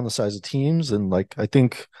driving down the size of teams. And like, I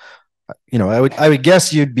think, you know, I would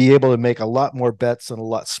guess you'd be able to make a lot more bets on a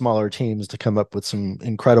lot smaller teams to come up with some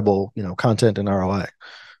incredible, you know, content and ROI.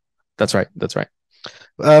 That's right.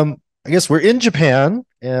 I guess we're in Japan,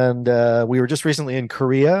 and we were just recently in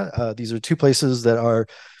Korea. These are 2 places that are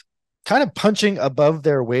kind of punching above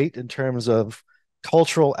their weight in terms of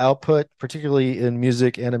cultural output, particularly in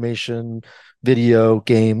music, animation, video,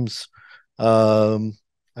 games. I'm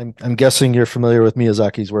guessing you're familiar with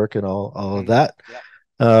Miyazaki's work and all of that. Yeah.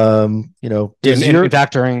 You know, in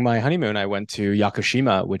fact, during my honeymoon, I went to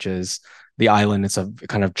Yakushima, which is the island. It's a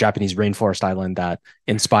kind of Japanese rainforest island that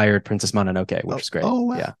inspired Princess Mononoke, which is great. Oh,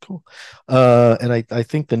 wow. Yeah, cool. And I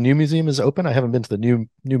think the new museum is open. I haven't been to the new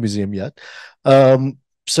museum yet.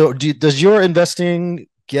 So does your investing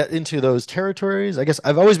get into those territories? I guess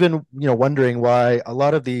I've always been, you know, wondering why a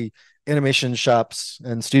lot of the animation shops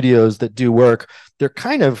and studios that do work, they're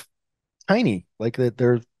kind of tiny, like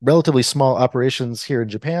they're relatively small operations here in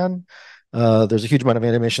Japan. There's a huge amount of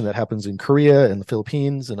animation that happens in Korea and the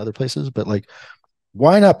Philippines and other places, but like,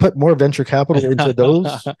 why not put more venture capital into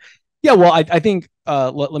those? Yeah, well, I think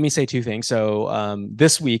let me say two things. So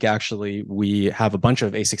this week, actually, we have a bunch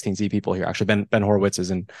of A16Z people here. Actually, Ben Horowitz is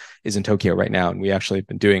in Tokyo right now, and we actually have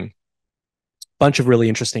been doing a bunch of really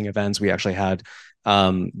interesting events. We actually had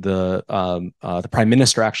the Prime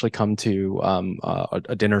Minister actually come to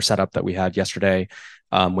a dinner setup that we had yesterday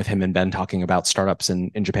with him and Ben talking about startups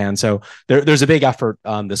in Japan. So there's a big effort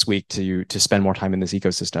this week to spend more time in this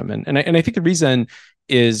ecosystem, and I think the reason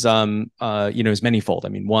is is manifold. I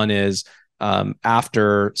mean, one is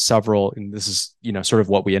after several, and this is sort of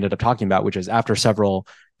what we ended up talking about, which is after several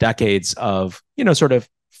decades of sort of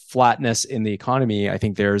flatness in the economy, I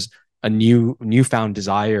think there's a newfound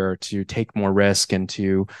desire to take more risk and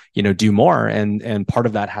to do more, and part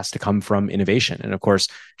of that has to come from innovation. And of course,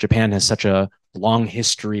 Japan has such a long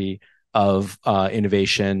history of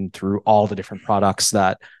innovation through all the different products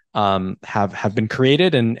that have been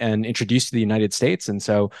created and introduced to the United States. And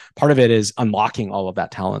so part of it is unlocking all of that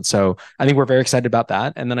talent. So I think we're very excited about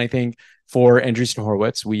that. And then I think for Andreessen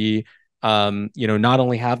Horowitz, we not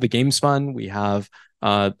only have the Games Fund, we have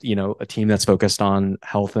a team that's focused on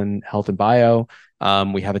health and bio.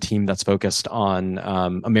 We have a team that's focused on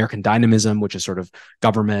American dynamism, which is sort of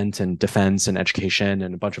government and defense and education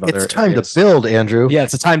and a bunch of other. It's time to build, Andrew. Yeah,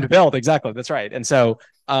 it's a time to build. Exactly, that's right. And so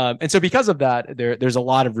because of that, there's a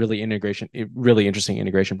lot of really interesting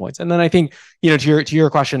integration points. And then I think to your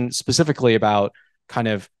question specifically about kind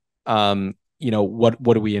of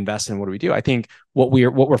what do we invest in, what do we do? I think what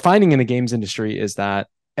we're finding in the games industry is that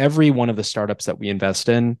every one of the startups that we invest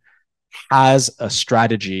in has a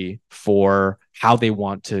strategy for how they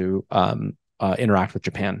want to interact with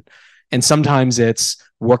Japan. And sometimes it's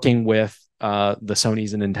working with the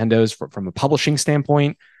Sonys and Nintendos from a publishing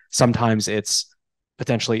standpoint. Sometimes it's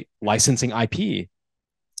potentially licensing IP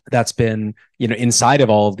that's been inside of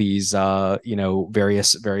all of these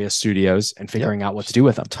various studios and figuring out what to do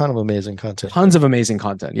with them. Ton of amazing content. Tons of amazing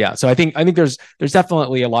content. Yeah. So I think there's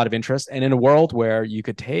definitely a lot of interest, and in a world where you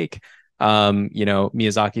could take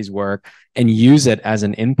Miyazaki's work and use it as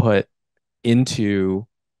an input into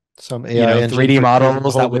some AI 3D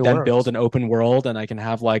models that would then build an open world, and I can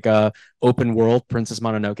have like a open world Princess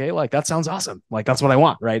Mononoke. Like that sounds awesome. Like that's what I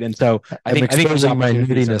want, right? And so I think my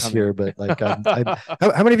nudiness here, but like,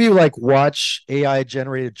 how many of you like watch AI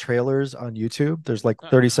generated trailers on YouTube? There's like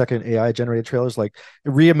 30-second AI generated trailers, like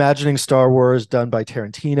reimagining Star Wars done by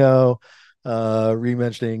Tarantino.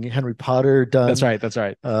 Reimagining Henry Potter done. That's right. As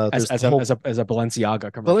a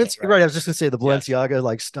Balenciaga commercial. Right. I was just gonna say the Balenciaga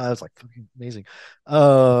like style is like fucking amazing.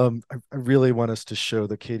 I really want us to show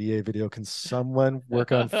the KDA video. Can someone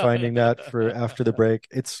work on finding that for after the break?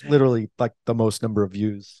 It's literally like the most number of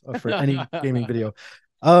views for any gaming video.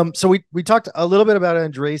 So we talked a little bit about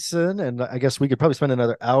Andreessen, and I guess we could probably spend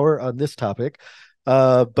another hour on this topic.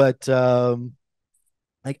 But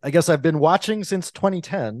I guess I've been watching since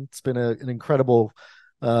 2010. It's been an incredible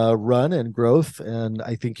run and growth, and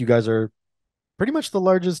I think you guys are pretty much the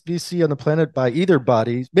largest VC on the planet by either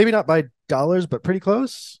body. Maybe not by dollars, but pretty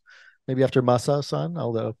close. Maybe after Masa-san,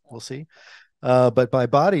 although we'll see. But by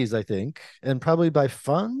bodies, I think, and probably by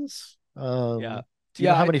funds. Do you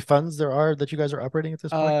know how many funds there are that you guys are operating at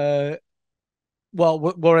this point? Well,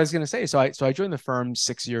 what I was going to say, so I joined the firm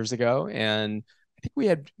 6 years ago, and I think we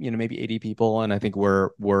had maybe 80 people, and I think we're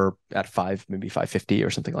at maybe 550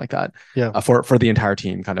 or something like that. Yeah. For the entire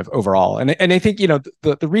team, kind of overall, and I think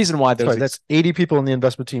the reason why that's 80 people in the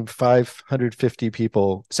investment team, 550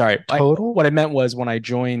 people. Sorry, total. What I meant was when I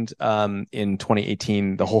joined in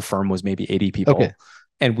 2018, the whole firm was maybe 80 people. Okay.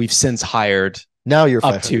 And we've since hired. Now you're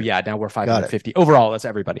up to now we're 550 overall. That's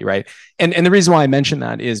everybody, right? And the reason why I mentioned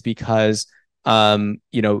that is because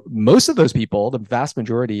most of those people, the vast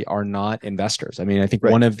majority, are not investors. I mean, I think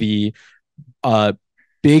one of the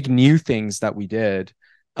big new things that we did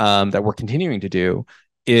that we're continuing to do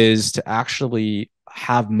is to actually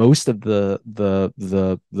have most of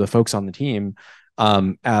the folks on the team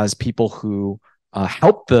as people who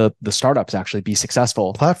help the startups actually be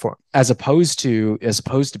successful platform as opposed to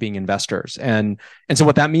being investors. And so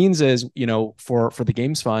what that means is, for the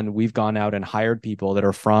Games Fund, we've gone out and hired people that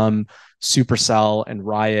are from Supercell and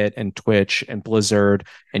Riot and Twitch and Blizzard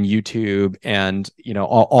and YouTube and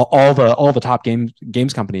all the top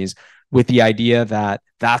games companies, with the idea that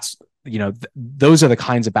that's those are the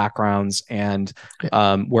kinds of backgrounds and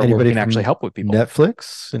where we can actually help with people.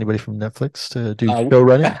 Anybody from Netflix to do show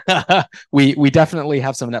running? We definitely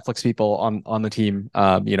have some Netflix people on the team,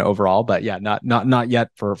 overall, but yeah, not yet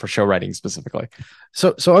for show writing specifically.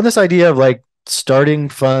 So on this idea of like starting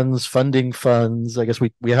funds, funding funds, I guess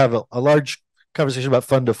we have a large conversation about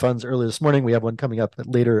fund of funds earlier this morning. We have one coming up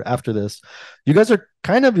later after this. You guys are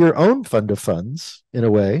kind of your own fund of funds in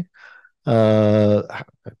a way. How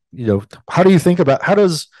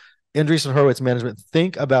does Andreessen Horowitz management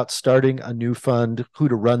think about starting a new fund, who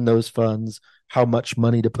to run those funds, how much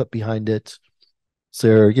money to put behind it? Is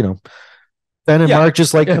there, Ben and Mark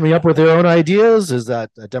just like coming up with their own ideas? Is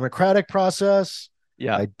that a democratic process?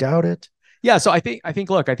 Yeah, I doubt it. Yeah, so I think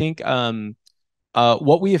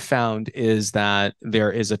what we have found is that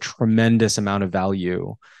there is a tremendous amount of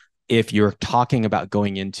value if you're talking about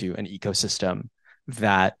going into an ecosystem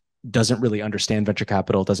that doesn't really understand venture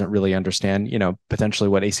capital, doesn't really understand, potentially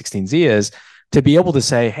what A16Z is, to be able to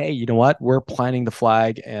say, hey, you know what, we're planting the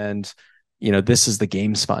flag, and this is the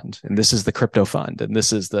games fund, and this is the crypto fund, and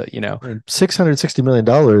this is the, $660 million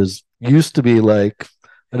used to be like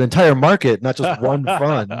an entire market, not just one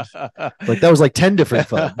fund. Like that was like 10 different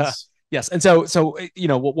funds. Yes. And so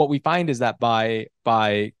what we find is that by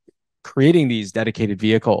creating these dedicated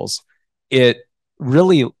vehicles, it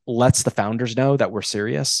really lets the founders know that we're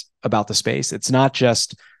serious about the space. It's not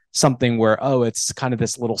just something where, it's kind of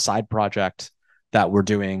this little side project that we're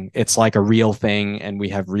doing. It's like a real thing, and we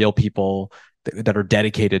have real people that are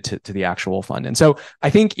dedicated to the actual fund. And so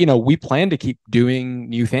I think, we plan to keep doing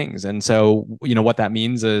new things. And so, what that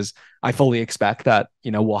means is I fully expect that,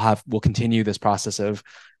 we'll continue this process of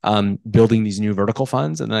building these new vertical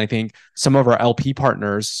funds. And then I think some of our LP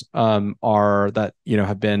partners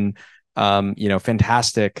have been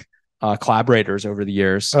fantastic collaborators over the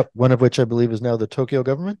years. One of which I believe is now the Tokyo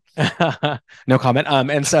government. No comment.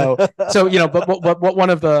 And so but one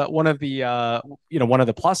of the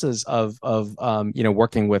pluses of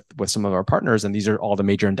working with some of our partners, and these are all the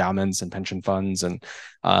major endowments and pension funds and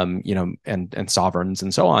and sovereigns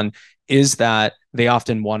and so on, is that they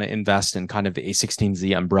often want to invest in kind of the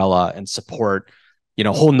A16Z umbrella and support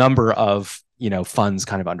a whole number of funds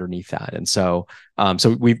kind of underneath that. And so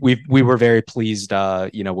we were very pleased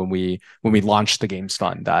when we launched the games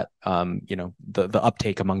fund that the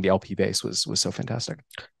uptake among the LP base was so fantastic.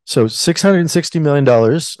 So $660 million,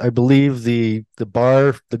 I believe the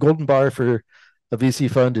golden bar for a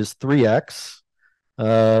VC fund is 3x.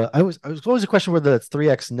 I was always a question whether that's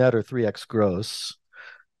 3x net or 3x gross.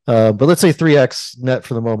 But let's say 3x net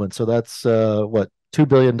for the moment. So that's $2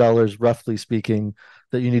 billion roughly speaking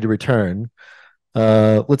that you need to return.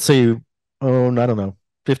 Let's say you own, I don't know,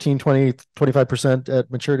 15, 20, 25%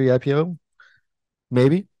 at maturity IPO,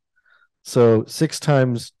 maybe. So 6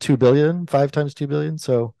 times 2 billion, 5 times 2 billion.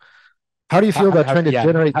 So how do you feel about trying to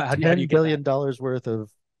generate $10 billion worth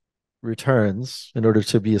of returns in order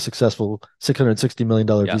to be a successful $660 million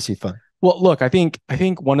VC fund? Well, look, I think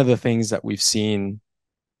one of the things that we've seen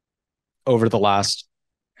over the last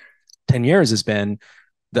 10 years has been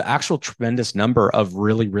the actual tremendous number of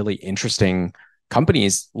really, really interesting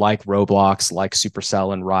companies like Roblox, like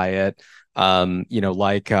Supercell and Riot,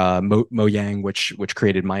 like Mojang, which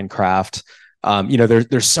created Minecraft.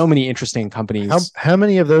 There's so many interesting companies. How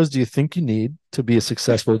many of those do you think you need to be a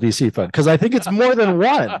successful VC fund? Because I think it's more than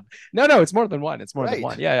one. No, it's more than one. It's more than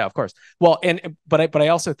one. Yeah, of course. Well, but I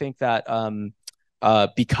also think that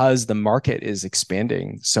because the market is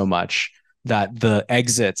expanding so much, that the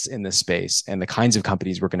exits in this space and the kinds of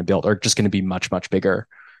companies we're going to build are just going to be much, much bigger.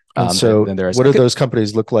 So than there is. What do those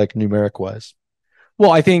companies look like numeric wise? Well,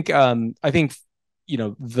 I think the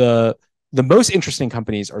most interesting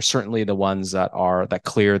companies are certainly the ones that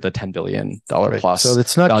clear the $10 billion plus. So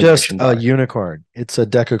it's not just a unicorn; it's a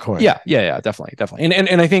decacorn. Yeah, definitely.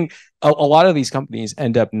 And I think a lot of these companies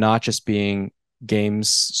end up not just being games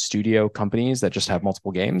studio companies that just have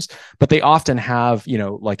multiple games, but they often have,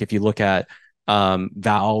 like if you look at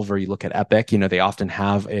Valve or you look at Epic, they often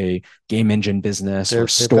have a game engine business or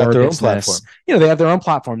store business. They have their own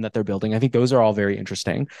platform that they're building. I think those are all very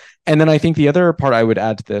interesting. And then I think the other part I would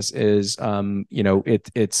add to this is,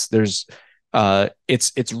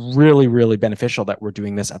 it's really, really beneficial that we're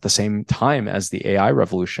doing this at the same time as the AI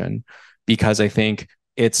revolution, because I think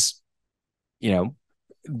it's,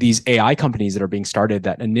 these AI companies that are being started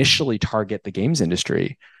that initially target the games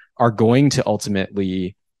industry are going to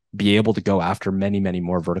ultimately be able to go after many, many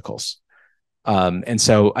more verticals. And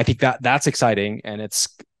so I think that's exciting, and it's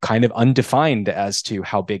kind of undefined as to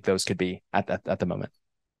how big those could be at the moment.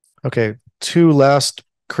 Okay. 2 last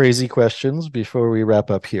crazy questions before we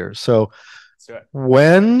wrap up here. So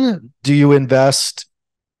when do you invest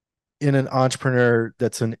in an entrepreneur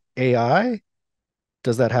that's an AI?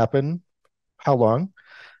 Does that happen? How long?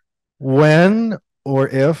 When or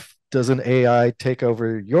if does an AI take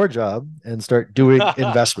over your job and start doing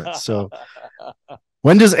investments? So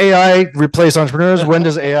when does AI replace entrepreneurs? When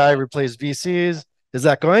does AI replace VCs? Is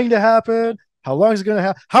that going to happen? How long is it going to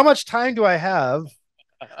have? How much time do I have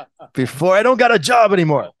before I don't got a job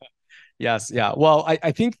anymore? Yes, yeah. Well,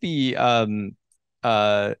 I think the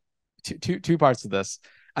two parts of this.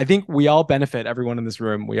 I think we all benefit, everyone in this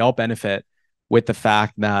room, we all benefit with the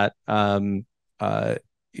fact that the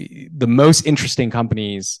most interesting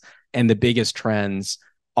companies and the biggest trends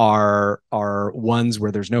are ones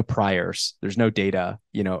where there's no priors, there's no data,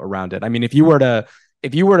 around it. I mean, if you were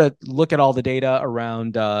to look at all the data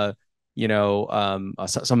around some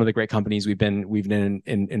of the great companies we've been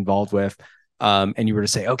involved with, and you were to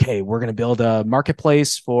say, okay, we're going to build a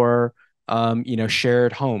marketplace for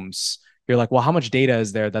shared homes. You're like, well, how much data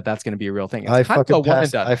is there that's going to be a real thing? I fucking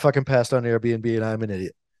passed on Airbnb and I'm an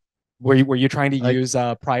idiot. Were you trying to use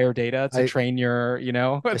prior data to train your,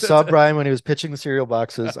 I saw Brian when he was pitching the cereal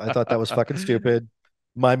boxes. I thought that was fucking stupid.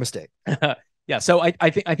 My mistake. Yeah. So I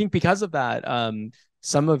think because of that,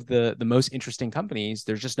 some of the most interesting companies,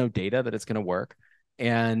 there's just no data that it's going to work,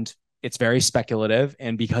 and it's very speculative.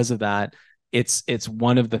 And because of that, it's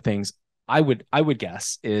one of the things I would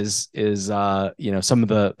guess is some of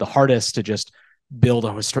the hardest to just build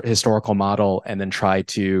a historical model and then try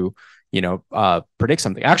to predict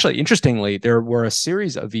something. Actually, interestingly, there were a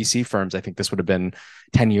series of VC firms, I think this would have been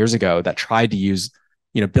 10 years ago, that tried to use,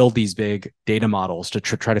 build these big data models to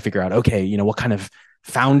try to figure out, okay, what kind of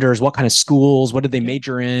founders, what kind of schools, what did they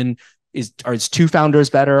major in? Is 2 founders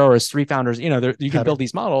better, or is 3 founders? You can build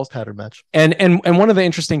these models. Pattern match. And one of the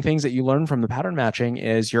interesting things that you learn from the pattern matching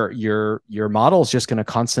is your model is just going to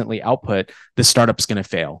constantly output the startup's going to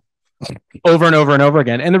fail over and over and over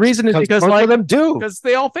again. And the reason is because most of them do, because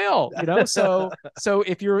they all fail, so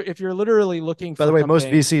if you're literally looking for, by the way, most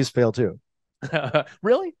VCs fail too.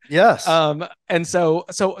 Really? Yes. And so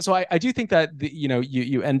I do think that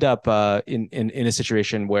you end up in a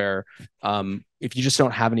situation where if you just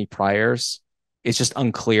don't have any priors, it's just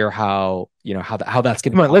unclear how that's going to.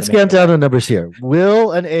 Come on, let's get down to numbers here.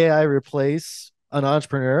 Will an AI replace an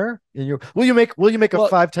entrepreneur will you make a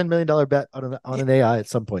 $5-10 million bet on an AI at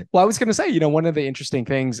some point? Well, I was going to say, one of the interesting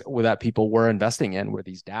things that people were investing in were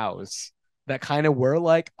these DAOs that kind of were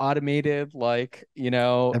like automated, like,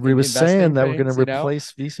 everybody was saying that we're going to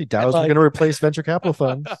replace VC DAOs, we're going to replace venture capital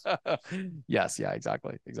funds. Yes, yeah,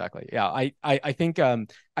 exactly. Yeah, I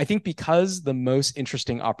think because the most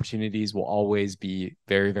interesting opportunities will always be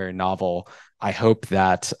very, very novel, I hope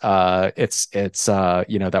that it's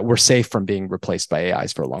that we're safe from being replaced by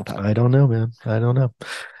AIs for a long time. I don't know, man. I don't know.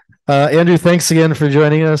 Andrew, thanks again for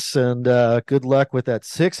joining us, and good luck with that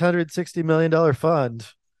 $660 million fund.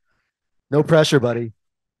 No pressure, buddy.